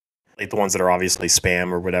the ones that are obviously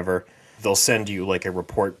spam or whatever, they'll send you like a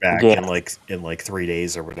report back Yeah. in like 3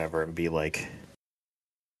 days or whatever and be like,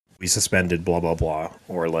 we suspended blah blah blah,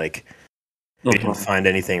 or like we didn't find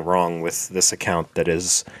anything wrong with this account that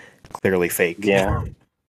is clearly fake. Yeah.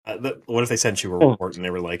 What if they sent you a report and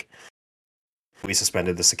they were like, we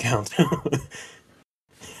suspended this account?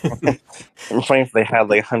 I'm funny if they had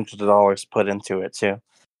like $100 put into it too.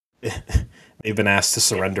 They've been asked to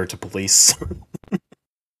surrender to police.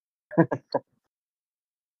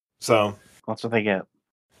 So That's what they get.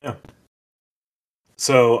 yeah.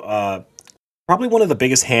 So probably one of the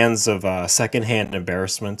biggest hands of secondhand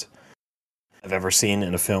embarrassment I've ever seen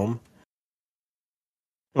in a film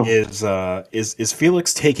is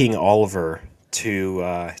Felix taking Oliver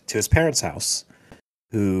to his parents' house,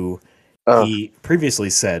 who he previously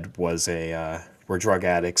said were drug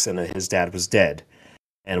addicts and that his dad was dead,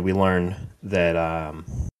 and we learn that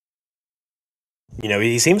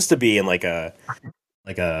he seems to be in like a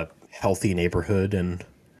healthy neighborhood and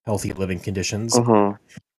healthy living conditions, and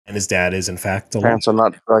his dad is in fact alive. Parents are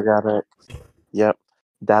not drug addicts. Yep.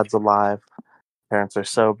 Dad's alive. Parents are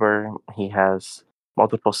sober. He has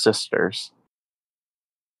multiple sisters.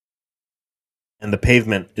 And the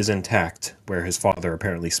pavement is intact where his father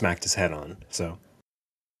apparently smacked his head on. So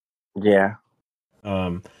Yeah.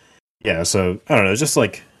 Yeah, so I don't know, just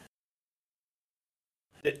like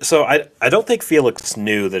so I don't think Felix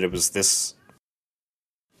knew that it was this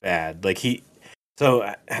bad. Like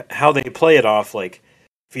how they play it off, like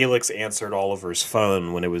Felix answered Oliver's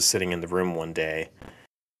phone when it was sitting in the room one day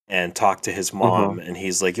and talked to his mom, and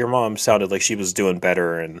he's like, your mom sounded like she was doing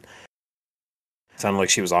better and sounded like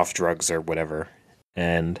she was off drugs or whatever.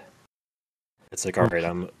 And it's like, all right,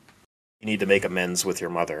 you need to make amends with your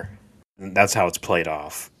mother. And that's how it's played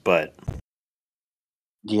off. But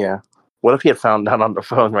yeah. What if he had found out on the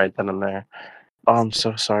phone right then and there? Oh, I'm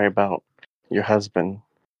so sorry about your husband.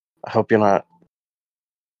 I hope you're not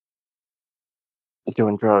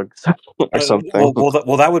doing drugs or something.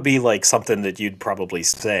 well, that would be like something that you'd probably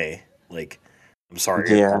say, like, I'm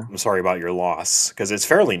sorry, Yeah. I'm sorry about your loss, because it's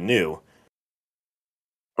fairly new.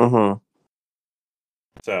 Mm-hmm.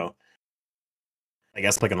 So I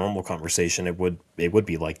guess like a normal conversation, it would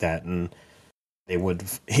be like that, and he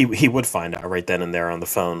would find out right then and there on the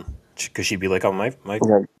phone, because she'd be like, oh,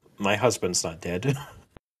 my husband's not dead.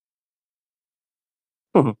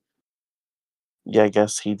 Yeah, I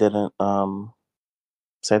guess he didn't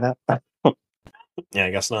say that. Yeah,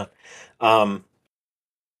 I guess not.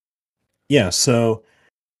 Yeah, so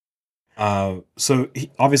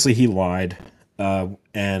obviously he lied,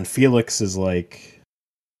 and Felix is like,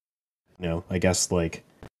 I guess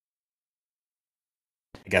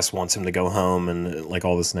wants him to go home and like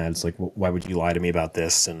all this and that. It's like, why would you lie to me about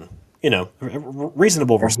this? And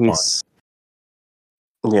reasonable response.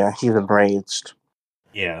 He's enraged.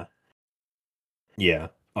 Yeah,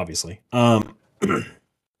 obviously.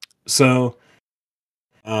 So,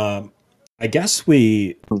 I guess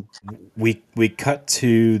we cut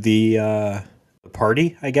to the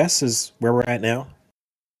party. I guess is where we're at now.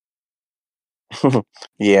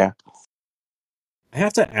 Yeah. I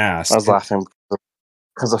have to ask. I was laughing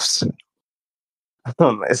because of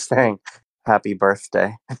it's saying "Happy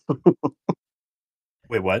Birthday"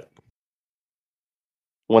 Wait, what?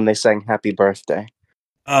 when they sang "Happy Birthday."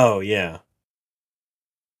 Oh, yeah.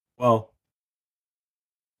 Well,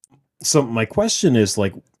 so my question is,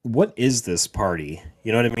 like, what is this party?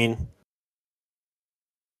 You know what I mean?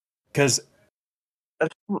 Because,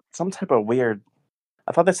 It's some type of weird.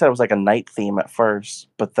 I thought they said it was like a night theme at first,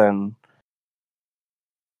 but then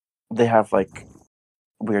they have like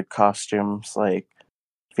weird costumes. Like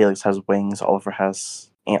Felix has wings, Oliver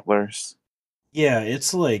has antlers. yeah,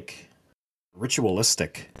 it's like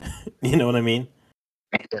ritualistic. You know what I mean?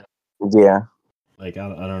 Yeah, Like, I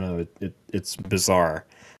don't know. It's bizarre.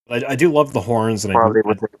 But I do love the horns, and I do. Farley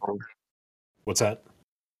was able, What's that?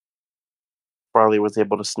 Farley was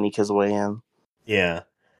able to sneak his way in Yeah.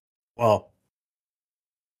 Well,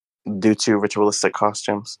 due to ritualistic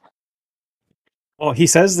costumes. he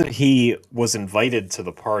says that he was invited to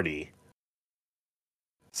the party,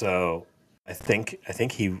 so I think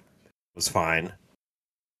he was fine.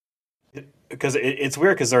 Because it's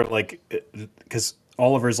weird because they're like, because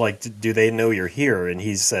Oliver's like, do they know you're here? And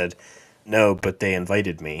he said, no, but they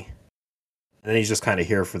invited me. And then he's just kind of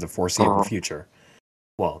here for the foreseeable future.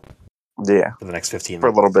 Well, Yeah, for the next 15 for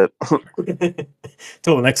a minutes. little bit.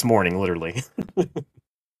 Till the next morning, literally.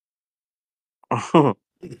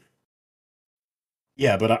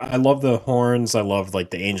 Yeah, but I love the horns. I love like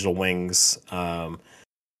the angel wings. Yeah.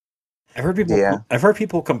 I've heard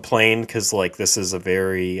people complain because like this is a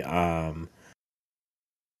very I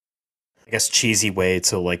guess cheesy way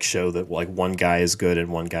to like show that like one guy is good and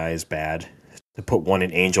one guy is bad. To put one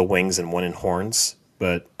in angel wings and one in horns,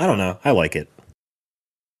 but I don't know. I like it.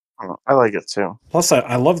 I like it too. Plus,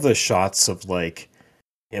 I love the shots of like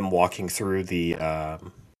him walking through this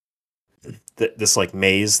like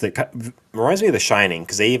maze that reminds me of The Shining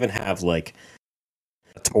because they even have like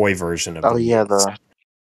a toy version of Oh the yeah, maze.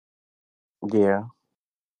 yeah.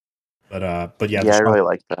 But yeah, Yeah, I really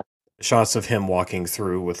like that. the shots of him walking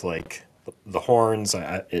through with like the horns.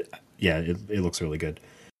 It looks really good.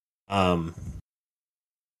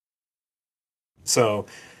 So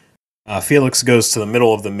Felix goes to the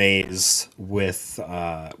middle of the maze with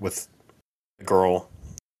the girl.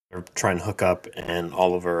 They're trying to hook up, and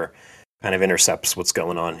Oliver kind of intercepts what's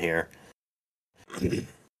going on here.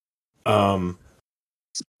 Not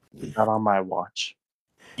on my watch.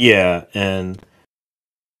 Yeah, and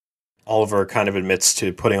Oliver kind of admits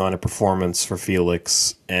to putting on a performance for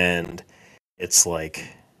Felix, and it's like,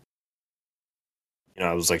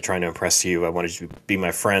 I was like trying to impress you. I wanted you to be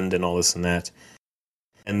my friend and all this and that.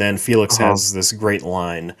 And then Felix has this great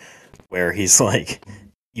line where he's like,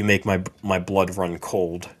 "You make my blood run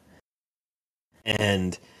cold."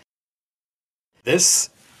 And this,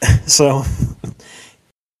 so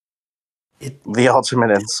the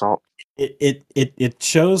ultimate insult. It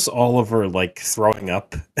shows Oliver like throwing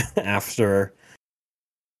up after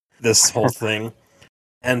this whole thing.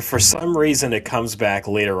 And for some reason, it comes back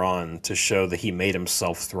later on to show that he made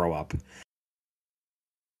himself throw up.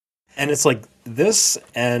 And it's like this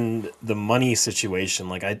and the money situation.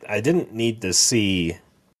 Like, I didn't need to see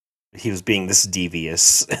he was being this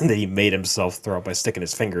devious and that he made himself throw up by sticking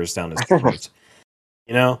his fingers down his throat.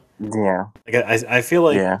 You know? Yeah. Like, I feel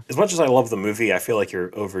like, Yeah. as much as I love the movie, I feel like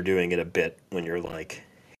you're overdoing it a bit when you're like,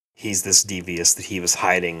 he's this devious that he was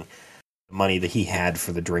hiding the money that he had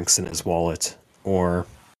for the drinks in his wallet, or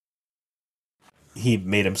he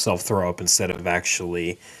made himself throw up instead of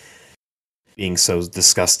actually being so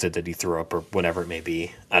disgusted that he threw up, or whatever it may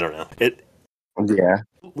be. I don't know. Yeah.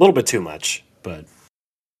 A little bit too much, but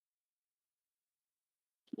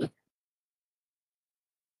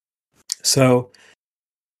so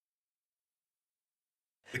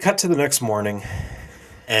we cut to the next morning,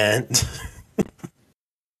 and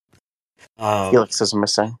Felix is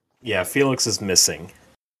missing. Yeah, Felix is missing,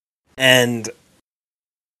 and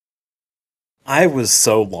I was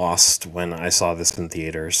so lost when I saw this in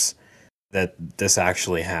theaters that this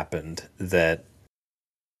actually happened, that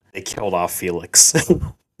they killed off Felix.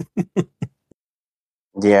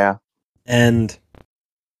 Yeah. And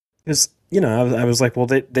because I was like, well,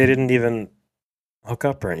 they didn't even hook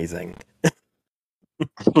up or anything.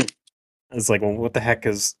 It's like, well, what the heck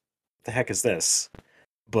is this?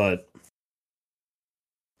 But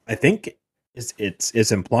I think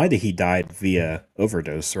it's implied that he died via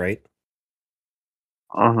overdose, right?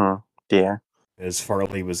 Yeah. As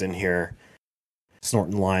Farley was in here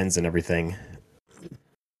snorting lines and everything.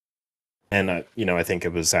 And I think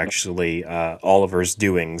it was actually Oliver's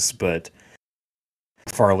doings, but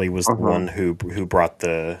Farley was the one who brought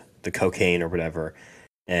the cocaine or whatever,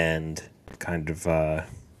 and kind of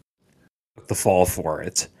took the fall for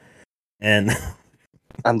it, and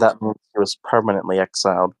And that means he was permanently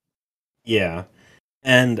exiled. yeah,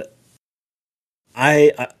 and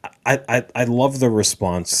I love the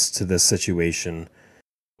response to this situation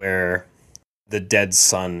where the dead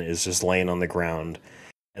son is just laying on the ground,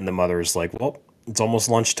 and the mother is like, "Well, it's almost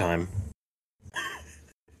lunchtime,"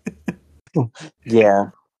 Yeah.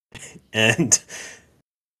 and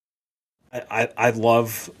I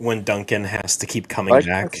love when Duncan has to keep I coming like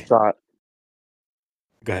back. the shot.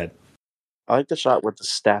 Go ahead. I like the shot with the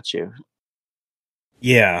statue.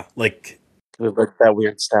 Yeah, like With like that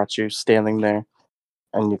weird statue standing there,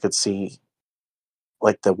 and you could see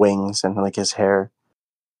like the wings and like his hair.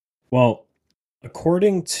 well,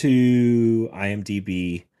 according to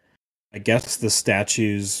IMDb, I guess the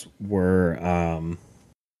statues were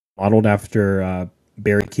modeled after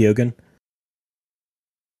Barry Keoghan.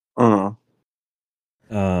 Mm.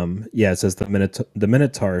 Yeah, it says the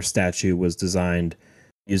Minotaur statue was designed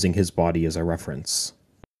using his body as a reference.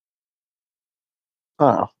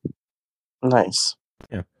 Oh, nice.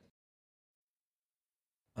 Yeah.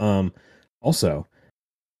 Also,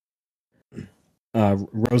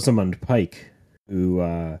 Rosamund Pike, who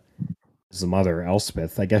is the mother,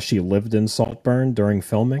 Elspeth, I guess she lived in Saltburn during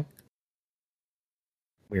filming.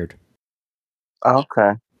 Weird.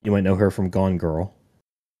 Okay. You might know her from Gone Girl.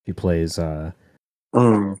 She plays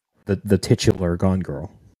Mm. the titular Gone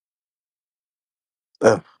Girl.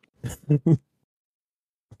 Ugh,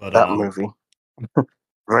 But that movie.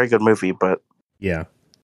 Very good movie, but yeah.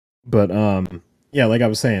 But yeah, like I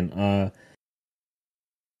was saying,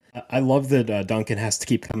 I love that Duncan has to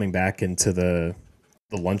keep coming back into the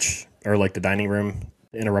lunch or like the dining room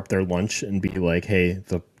to interrupt their lunch and be like, "Hey,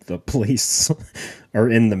 the police are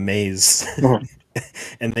in the maze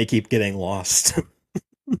and they keep getting lost."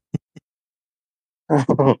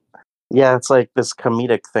 yeah, it's like this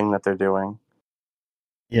comedic thing that they're doing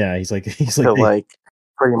Yeah, he's like to hey, like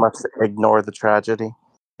pretty much ignore the tragedy.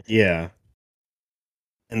 yeah.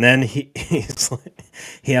 And then he's like,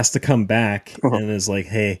 he has to come back and is like,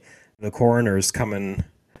 "Hey, the coroner's coming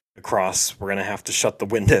across. We're gonna have to shut the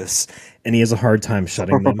windows," and he has a hard time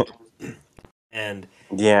shutting them. And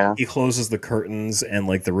Yeah. he closes the curtains, and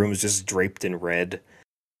like the room is just draped in red,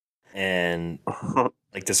 and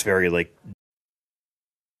like this very like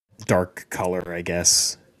dark color, I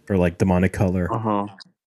guess, or like demonic color.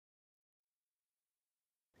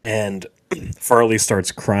 And Farley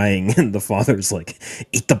starts crying, and the father's like,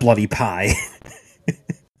 "Eat the bloody pie."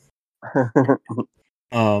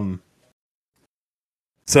 um.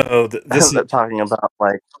 So this They're talking about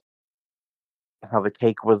like how the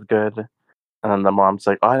cake was good, and then the mom's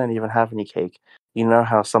like, "Oh, I didn't even have any cake." You know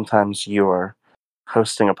how sometimes you're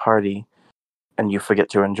hosting a party and you forget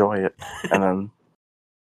to enjoy it, and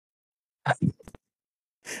then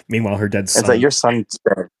meanwhile, her dead it's like son, your son's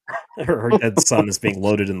dead. her dead son, is being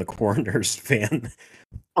loaded in the coroner's van,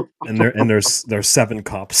 and there's 7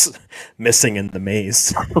 cops missing in the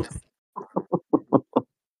maze.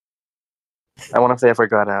 I wonder if they ever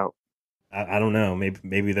got out. I don't know.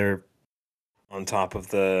 Maybe they're on top of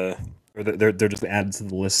the, or they're just added to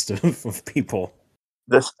the list of people.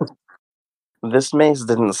 This this maze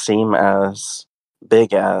didn't seem as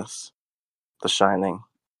big as The Shining.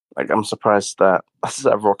 Like I'm surprised that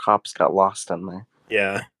several cops got lost in there.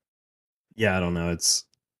 Yeah. I don't know.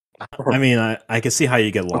 I mean, I can see how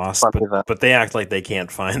you get lost, Funny that. but they act like they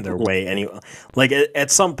can't find their way anyway. Like at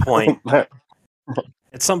some point,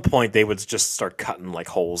 they would just start cutting like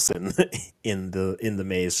holes in in the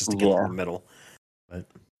maze just to get to the middle. But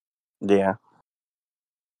Yeah.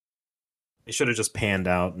 they should have just panned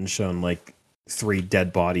out and shown like 3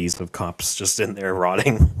 dead bodies of cops just in there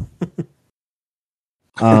rotting.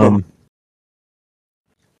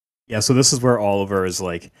 Yeah, so this is where Oliver is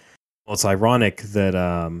like, well, it's ironic that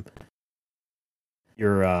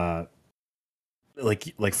you're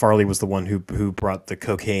like Farley was the one who brought the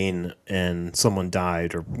cocaine and someone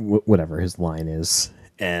died or whatever his line is,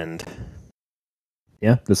 and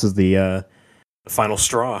yeah, this is the final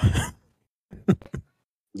straw.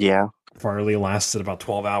 Yeah. Farley lasted about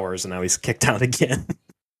 12 hours and now he's kicked out again.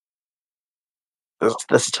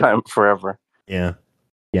 This time forever. Yeah,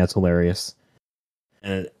 it's hilarious.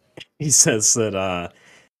 And he says that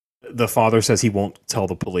the father says he won't tell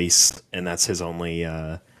the police, and that's his only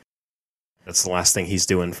that's the last thing he's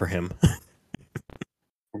doing for him.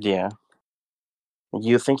 Yeah.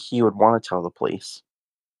 You think he would want to tell the police?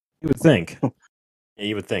 You would think. Yeah,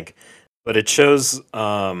 you would think. But it shows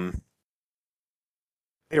later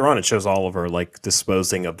on it shows Oliver like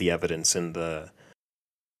disposing of the evidence in the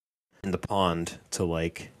pond to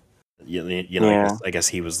like you know Yeah. I guess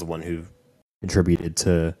he was the one who contributed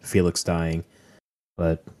to Felix dying.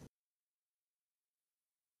 But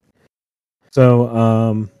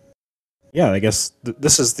so yeah, I guess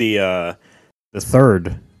this is the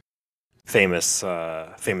third famous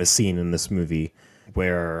scene in this movie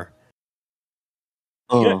where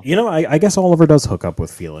I guess Oliver does hook up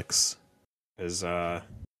with Felix because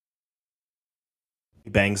he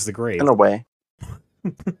bangs the grave. In a way.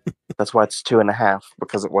 That's why it's 2.5,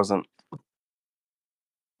 because it wasn't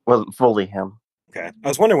fully him. Okay, I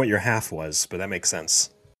was wondering what your half was, but that makes sense.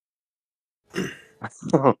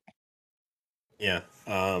 Yeah.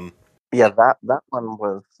 Yeah, that one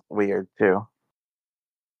was weird too.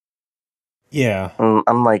 Yeah.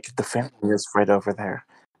 I'm like, the family is right over there.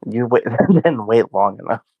 You didn't wait long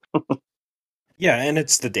enough. Yeah, and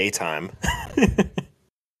it's the daytime.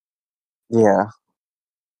 Yeah.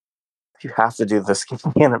 You have to do this. Can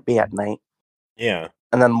it be at night? Yeah.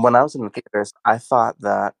 And then when I was in the theaters, I thought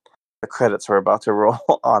that the credits were about to roll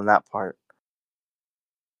on that part.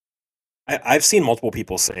 I've seen multiple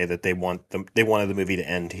people say that they wanted the movie to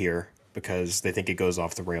end here because they think it goes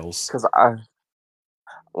off the rails. Because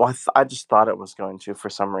I just thought it was going to for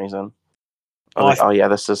some reason. I was Well, like, oh yeah,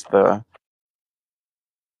 this is the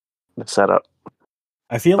setup.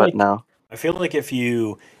 I feel But no. I feel like if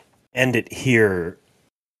you end it here,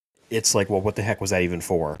 it's like, well, what the heck was that even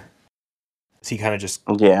for? So he kind of just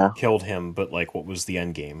killed him, but like, what was the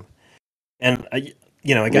end game? And I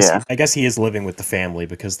guess he is living with the family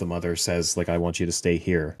because the mother says like, I want you to stay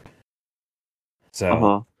here.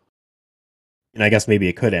 So, and I guess maybe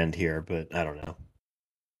it could end here, but I don't know.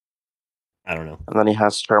 And then he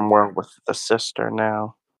has turmoil with the sister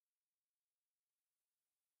now.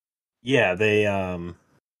 Yeah, they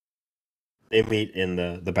meet in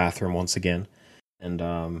the bathroom once again,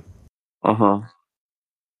 and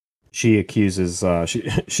she accuses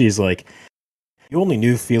she's like, you only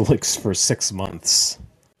knew Felix for 6 months,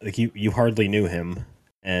 like you hardly knew him,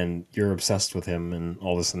 and you're obsessed with him and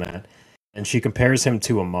all this and that, and she compares him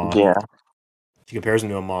to a moth. Yeah, she compares him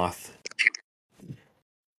to a moth,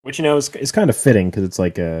 which is kind of fitting because it's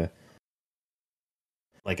like an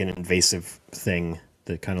invasive thing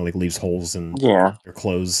that kind of like leaves holes in your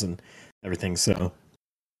clothes and everything. So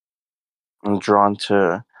I'm drawn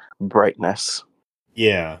to brightness.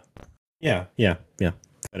 Yeah.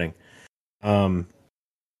 Fitting.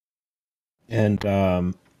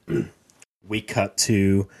 And we cut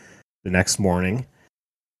to the next morning,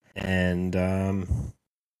 and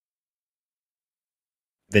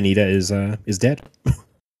Vanita is dead.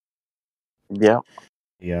 Yeah.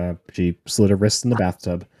 Yeah, she slit her wrist in the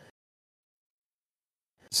bathtub.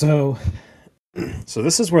 So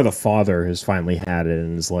this is where the father has finally had it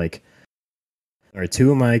and is like, all right,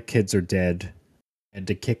 2 of my kids are dead. I had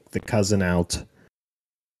to kick the cousin out.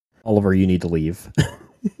 Oliver, you need to leave.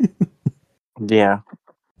 Yeah.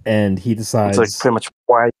 And he decides, it's like pretty much,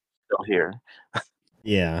 why are you still here?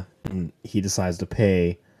 Yeah, and he decides to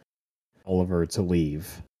pay Oliver to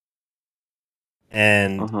leave.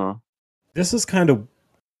 And this is kind of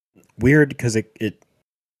weird because it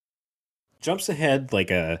jumps ahead like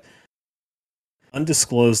a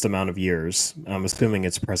undisclosed amount of years. I'm assuming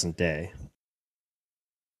it's present day.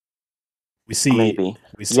 We see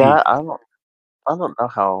Yeah, I don't know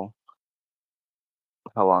how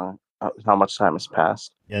long, how much time has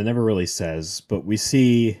passed. Yeah, it never really says, but we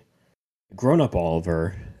see grown-up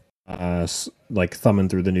Oliver like thumbing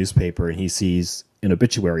through the newspaper, and he sees an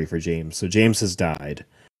obituary for James. So James has died.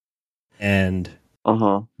 And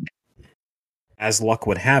as luck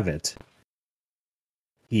would have it,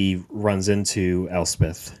 he runs into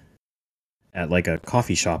Elspeth at like a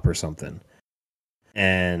coffee shop or something.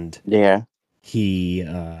 And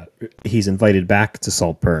he's invited back to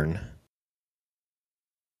Saltburn.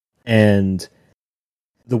 And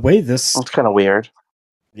the way this... It's kind of weird.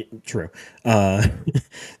 True.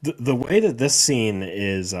 The way that this scene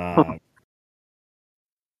is...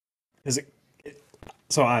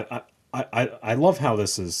 so I love how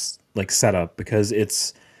this is like set up, because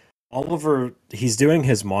it's Oliver, he's doing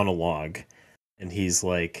his monologue, and he's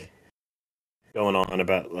like going on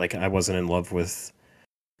about like, I wasn't in love with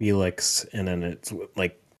Felix, and then it's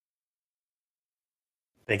like,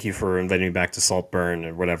 thank you for inviting me back to Saltburn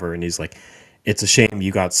or whatever, and he's like, it's a shame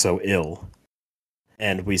you got so ill.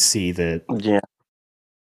 And we see that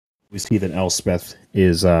Elspeth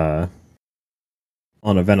is on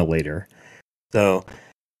a ventilator. So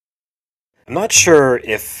I'm not sure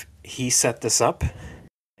if he set this up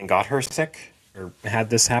and got her sick, or had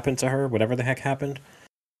this happen to her, whatever the heck happened.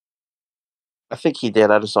 I think he did.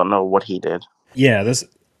 I just don't know what he did. Yeah,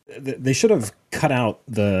 they should have cut out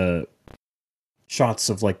the shots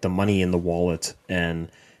of like the money in the wallet and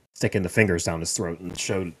sticking the fingers down his throat and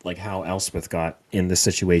showed like how Elspeth got in this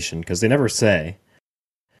situation because they never say.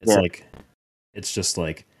 It's like it's just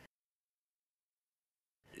like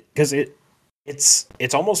because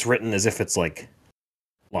it's almost written as if it's like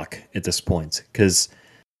luck at this point because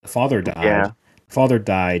the father died. Yeah. Father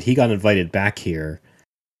died. He got invited back here,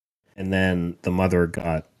 and then the mother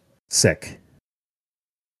got sick.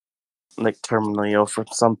 Like terminally ill from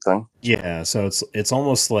something. Yeah, so it's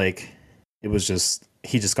almost like it was just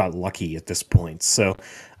he just got lucky at this point. So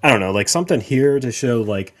I don't know, like something here to show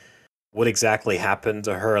like what exactly happened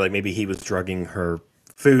to her. Like maybe he was drugging her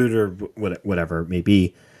food or whatever it may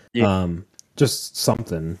be. Yeah. Just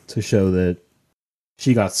something to show that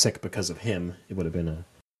she got sick because of him. It would have been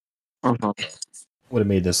would have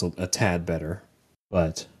made this a tad better,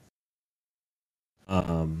 but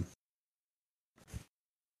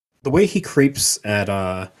the way he creeps at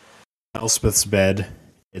Elspeth's bed,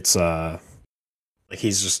 it's like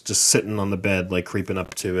he's just sitting on the bed, like creeping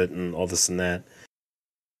up to it, and all this and that.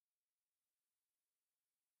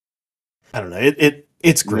 I don't know.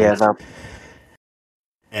 It's great. Yeah,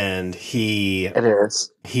 and it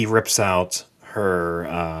is. He rips out her,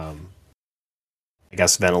 I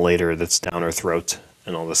guess, ventilator that's down her throat,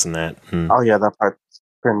 and all this and that. And, Oh yeah, that part's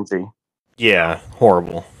cringy. yeah,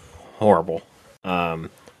 horrible.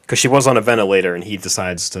 Because she was on a ventilator, and he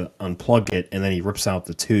decides to unplug it, and then he rips out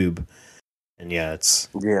the tube, and it's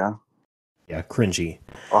cringy,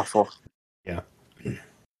 Awful. yeah.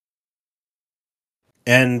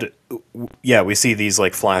 And yeah, we see these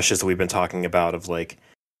like flashes that we've been talking about of like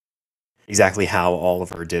exactly how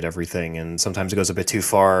Oliver did everything, and sometimes it goes a bit too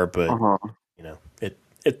far, but you know,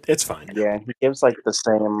 it's fine. Yeah, he gives like the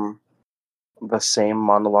same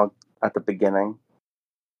monologue at the beginning,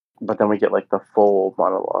 but then we get like the full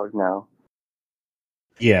monologue now.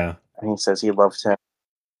 Yeah, and he says he loved him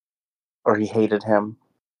or he hated him.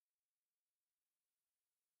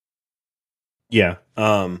 Yeah.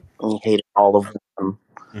 And he hated all of them.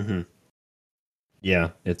 Mm-hmm.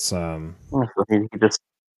 Yeah, it's He just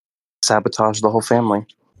sabotaged the whole family.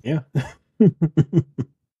 Yeah.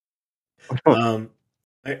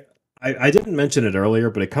 I didn't mention it earlier,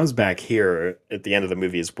 but it comes back here at the end of the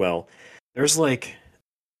movie as well. There's like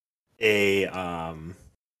a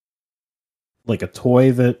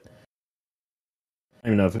toy that I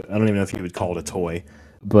don't even know if you would call it a toy,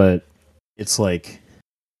 but it's like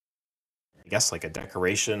I guess like a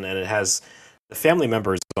decoration, and it has the family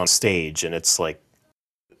members on stage, and it's like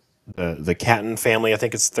the Catton family, I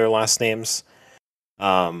think it's their last names.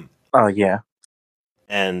 Oh yeah.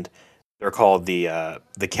 And they're called the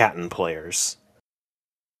Catton players.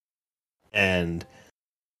 And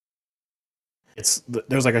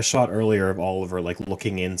there's like a shot earlier of Oliver like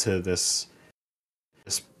looking into this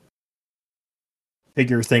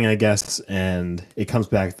figure thing, I guess, and it comes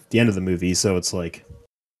back at the end of the movie, so it's like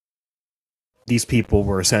these people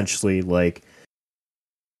were essentially like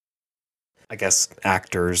I guess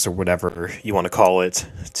actors or whatever you want to call it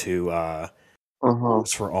to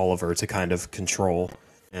for Oliver to kind of control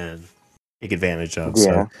and take advantage of. Yeah.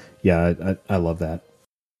 So yeah, I love that.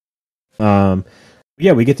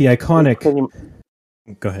 Yeah, we get the iconic.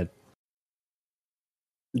 Go ahead.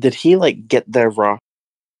 Did he like get their rock?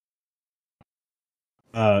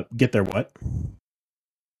 Get their what?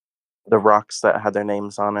 The rocks that had their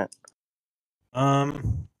names on it. Or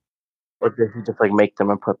did he just like make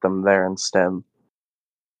them and put them there instead?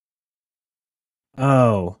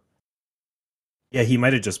 Oh. Yeah, he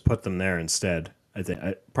might have just put them there instead. I think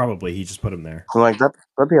probably he just put them there. So like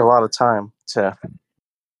that'd be a lot of time to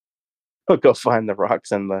go find the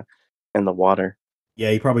rocks in the water.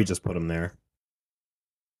 Yeah, he probably just put them there.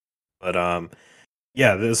 But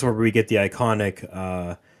yeah, this is where we get the iconic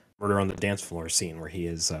murder on the dance floor scene where he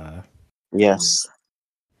is yes,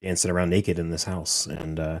 dancing around naked in this house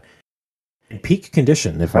and in peak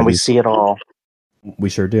condition. And we see it all. We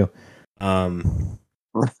sure do.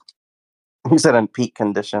 He said in peak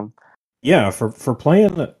condition. Yeah, for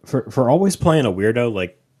playing for always playing a weirdo,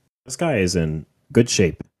 like this guy is in good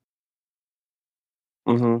shape.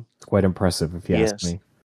 Mm-hmm. It's quite impressive if you ask me.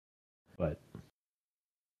 But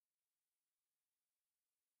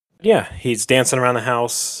yeah, he's dancing around the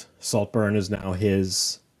house. Saltburn is now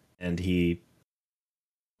his, and I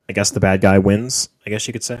guess the bad guy wins, I guess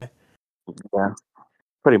you could say. Yeah,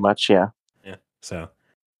 pretty much, yeah. Yeah, so.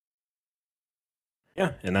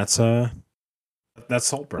 Yeah, and that's Saltburn.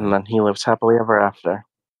 And then he lives happily ever after.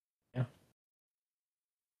 Yeah.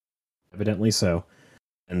 Evidently so.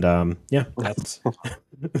 And yeah, that's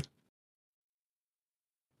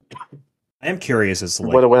I am curious as to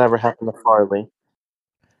like whatever happened to Farley.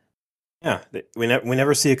 Yeah, we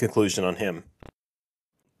never see a conclusion on him.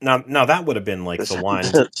 Now that would have been like This-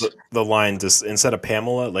 the line just instead of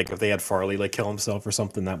Pamela, like if they had Farley like kill himself or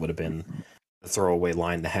something, that would have been a throwaway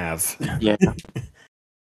line to have. Yeah.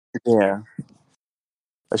 Yeah.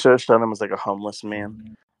 I should have shown him as like a homeless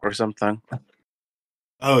man or something.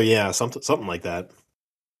 Oh yeah, something like that.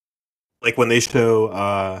 Like when they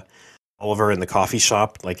show Oliver in the coffee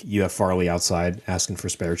shop, like you have Farley outside asking for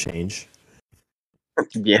spare change.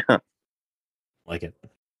 Yeah. Like it.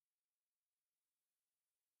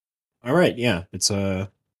 All right, yeah, it's a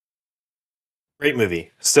great movie.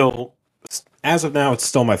 Still, as of now, it's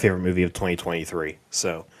still my favorite movie of 2023.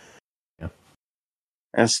 So, yeah.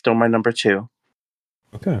 And it's still my number 2.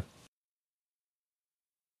 Okay.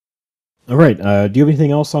 All right. Do you have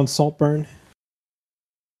anything else on Saltburn?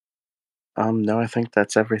 No, I think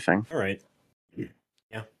that's everything. All right.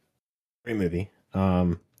 Yeah. Great movie.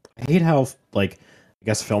 I hate how like I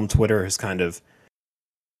guess film Twitter has kind of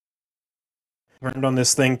turned on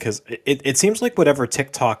this thing because it seems like whatever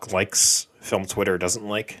TikTok likes, film Twitter doesn't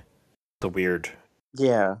like. It's a weird.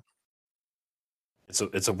 Yeah.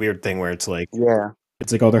 It's a weird thing where Yeah.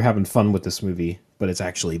 it's like, oh, they're having fun with this movie, but it's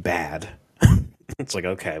actually bad. It's like,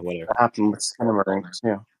 okay, whatever. That happened with Cinema Rings,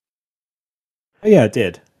 yeah. Oh yeah, it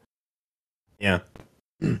did. Yeah.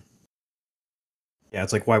 Yeah,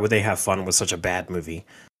 it's like, why would they have fun with such a bad movie?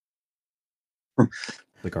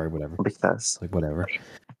 Like, all right, whatever. Because. Like, whatever.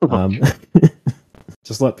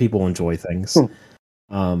 Just let people enjoy things.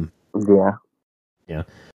 Yeah. Yeah.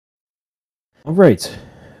 All right.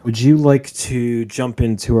 Would you like to jump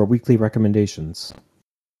into our weekly recommendations?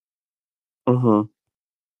 Mm-hmm.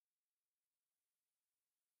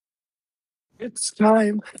 It's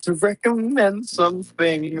time to recommend some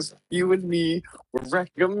things you and me were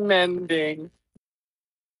recommending.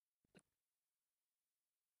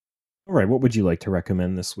 All right. What would you like to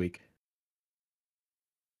recommend this week?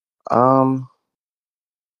 I'm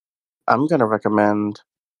gonna recommend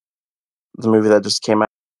the movie that just came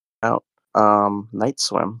out, Night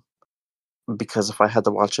Swim. Because if I had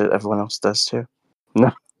to watch it, everyone else does too.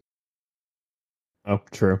 No, Oh,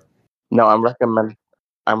 true. no, I'm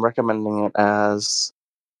recommending it as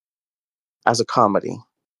a comedy.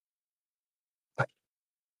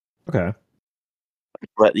 Okay.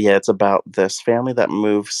 But yeah, it's about this family that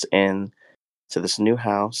moves in to this new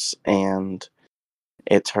house, and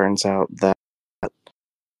it turns out that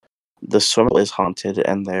the swimming pool is haunted,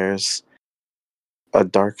 and there's a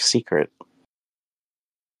dark secret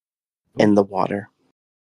in the water.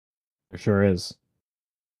 There sure is.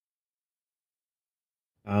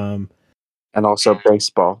 And also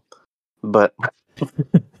baseball. But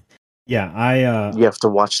Yeah, you have to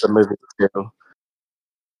watch the movie too.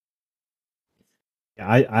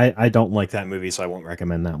 yeah, I don't like that movie, so I won't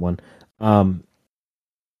recommend that one.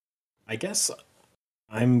 I guess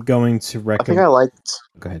I'm going to I think recommend. I liked.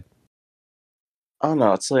 Go ahead. Oh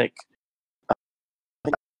no, it's like I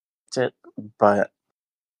liked it, but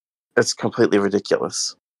it's completely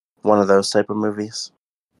ridiculous. One of those type of movies.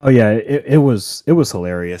 Oh yeah, it was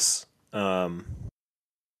hilarious. Yeah,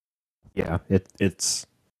 it's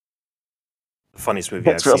the funniest movie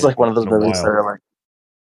It I've feels seen like one of those in a movies that while. are like,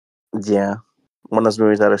 yeah, one of those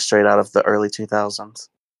movies that are straight out of the early 2000s.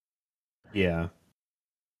 Yeah,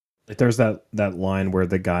 like there's that line where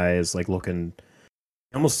the guy is like looking,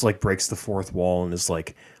 almost like breaks the fourth wall and is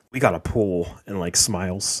like, "We got a pool," and like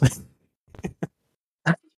smiles.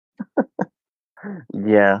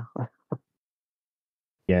 Yeah,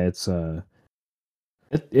 Yeah,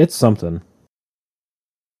 it's something.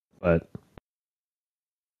 But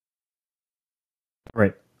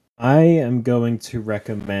right, I am going to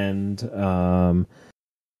recommend. I've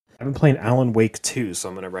been playing Alan Wake 2, so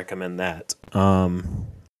I'm going to recommend that. Mm.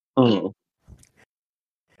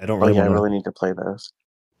 I don't Oh really yeah, I want to. really need to play those.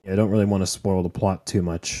 I don't really want to spoil the plot too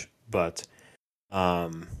much, but yeah,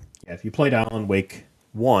 if you played Alan Wake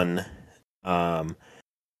 1,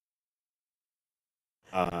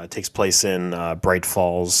 it takes place in Bright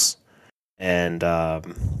Falls, and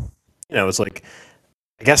it's like,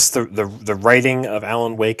 I guess the writing of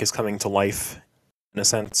Alan Wake is coming to life in a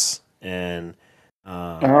sense, and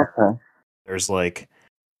Okay. there's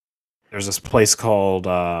this place called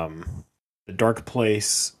the Dark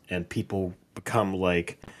Place, and people become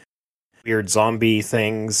like weird zombie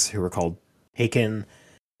things who are called Taken,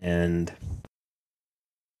 and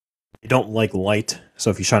they don't like light, so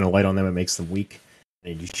if you shine a light on them, it makes them weak,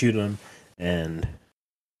 and you shoot them. And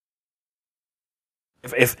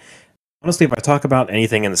if honestly, if I talk about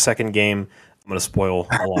anything in the second game, I'm going to spoil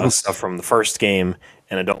a lot of stuff from the first game,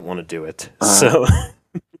 and I don't want to do it.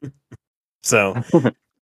 So,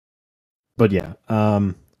 but yeah,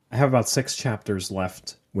 I have about 6 chapters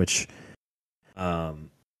left, which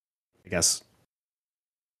guess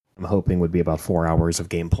I'm hoping would be about 4 hours of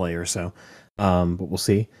gameplay or so. But we'll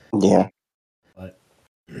see. Yeah. But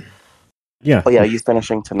yeah. Oh yeah, are you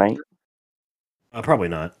finishing tonight? Probably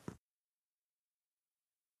not.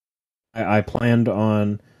 I planned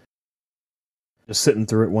on just sitting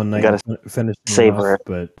through it one night Gotta and finishing it savor off,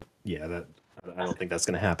 but yeah, I don't think that's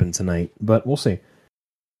going to happen tonight. But we'll see.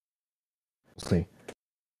 We'll see.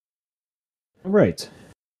 All right.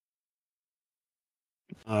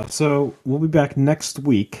 So we'll be back next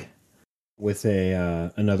week with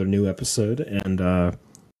another new episode, and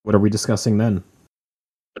what are we discussing then?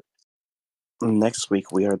 Next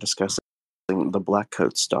week we are discussing The Black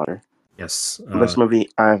Coat's Daughter. Yes. This movie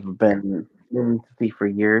I've been meaning to see for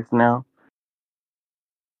years now.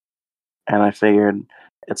 And I figured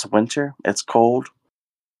it's winter, it's cold,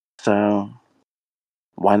 so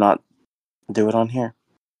why not do it on here?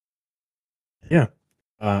 Yeah.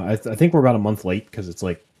 I think we're about a month late because it's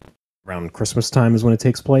like around Christmas time is when it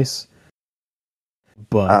takes place.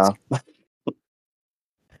 But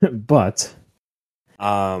but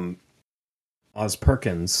Oz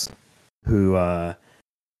Perkins, who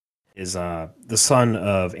is the son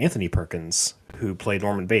of Anthony Perkins, who played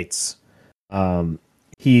Norman Bates.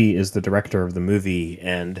 He is the director of the movie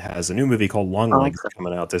and has a new movie called Longlegs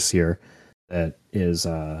coming out this year. That is,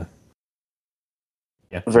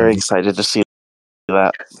 very excited to see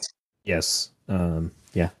that. Yes,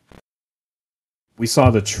 yeah. We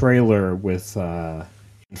saw the trailer with in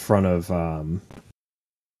front of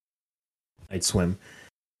Night Swim,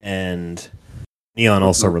 and Neon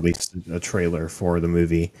also released a trailer for the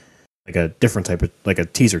movie, like a different type of, like a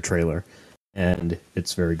teaser trailer, and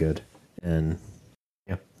it's very good. And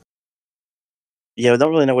yeah, we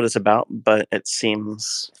don't really know what it's about, but it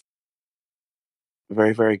seems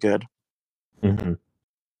very, very good. Mm-hmm.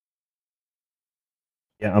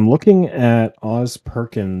 Yeah, I'm looking at Oz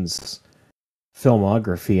Perkins'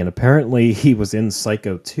 filmography, and apparently he was in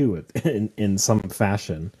Psycho 2 in some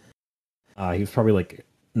fashion. He was probably like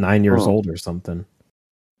 9 years old or something.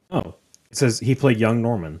 Oh, it says he played young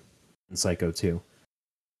Norman in Psycho 2.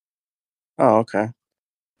 Oh, okay.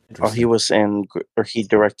 Oh, he was in, or he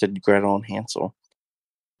directed Gretel and Hansel.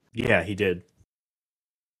 Yeah, he did.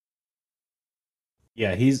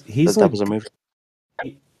 Yeah, he's that like, was a movie.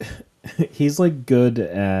 He's like good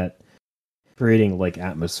at creating like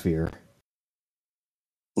atmosphere.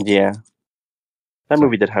 Yeah, that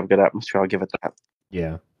movie did have good atmosphere. I'll give it that.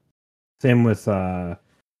 Yeah, same with I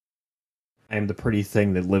Am the Pretty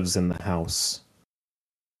Thing That Lives in the House.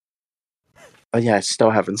 Oh yeah, I still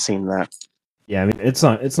haven't seen that. Yeah, I mean it's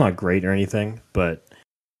not great or anything, but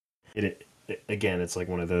it again, it's like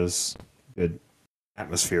one of those good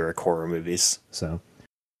atmospheric horror movies. So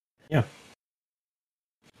yeah.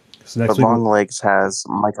 So next but week, Longlegs has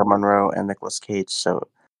Michael Monroe and Nicolas Cage, so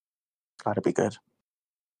it's got to be good.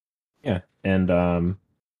 Yeah, and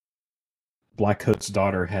Black Coat's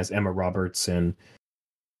Daughter has Emma Roberts and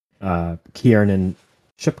Kiernan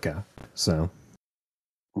Shipka. So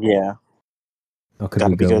yeah, how could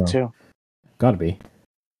gotta we be go good wrong? too. Gotta be.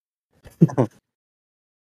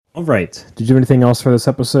 All right. Did you have anything else for this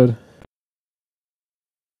episode?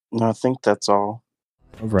 No, I think that's all.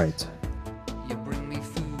 All right.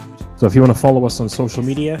 So if you want to follow us on social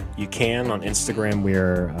media, you can. On Instagram, we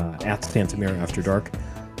are at Santamira After Dark.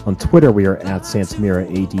 On Twitter, we are at Santamira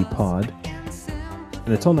AD Pod. And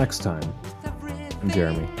until next time, I'm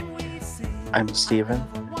Jeremy. I'm Steven,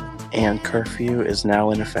 and curfew is now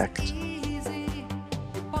in effect.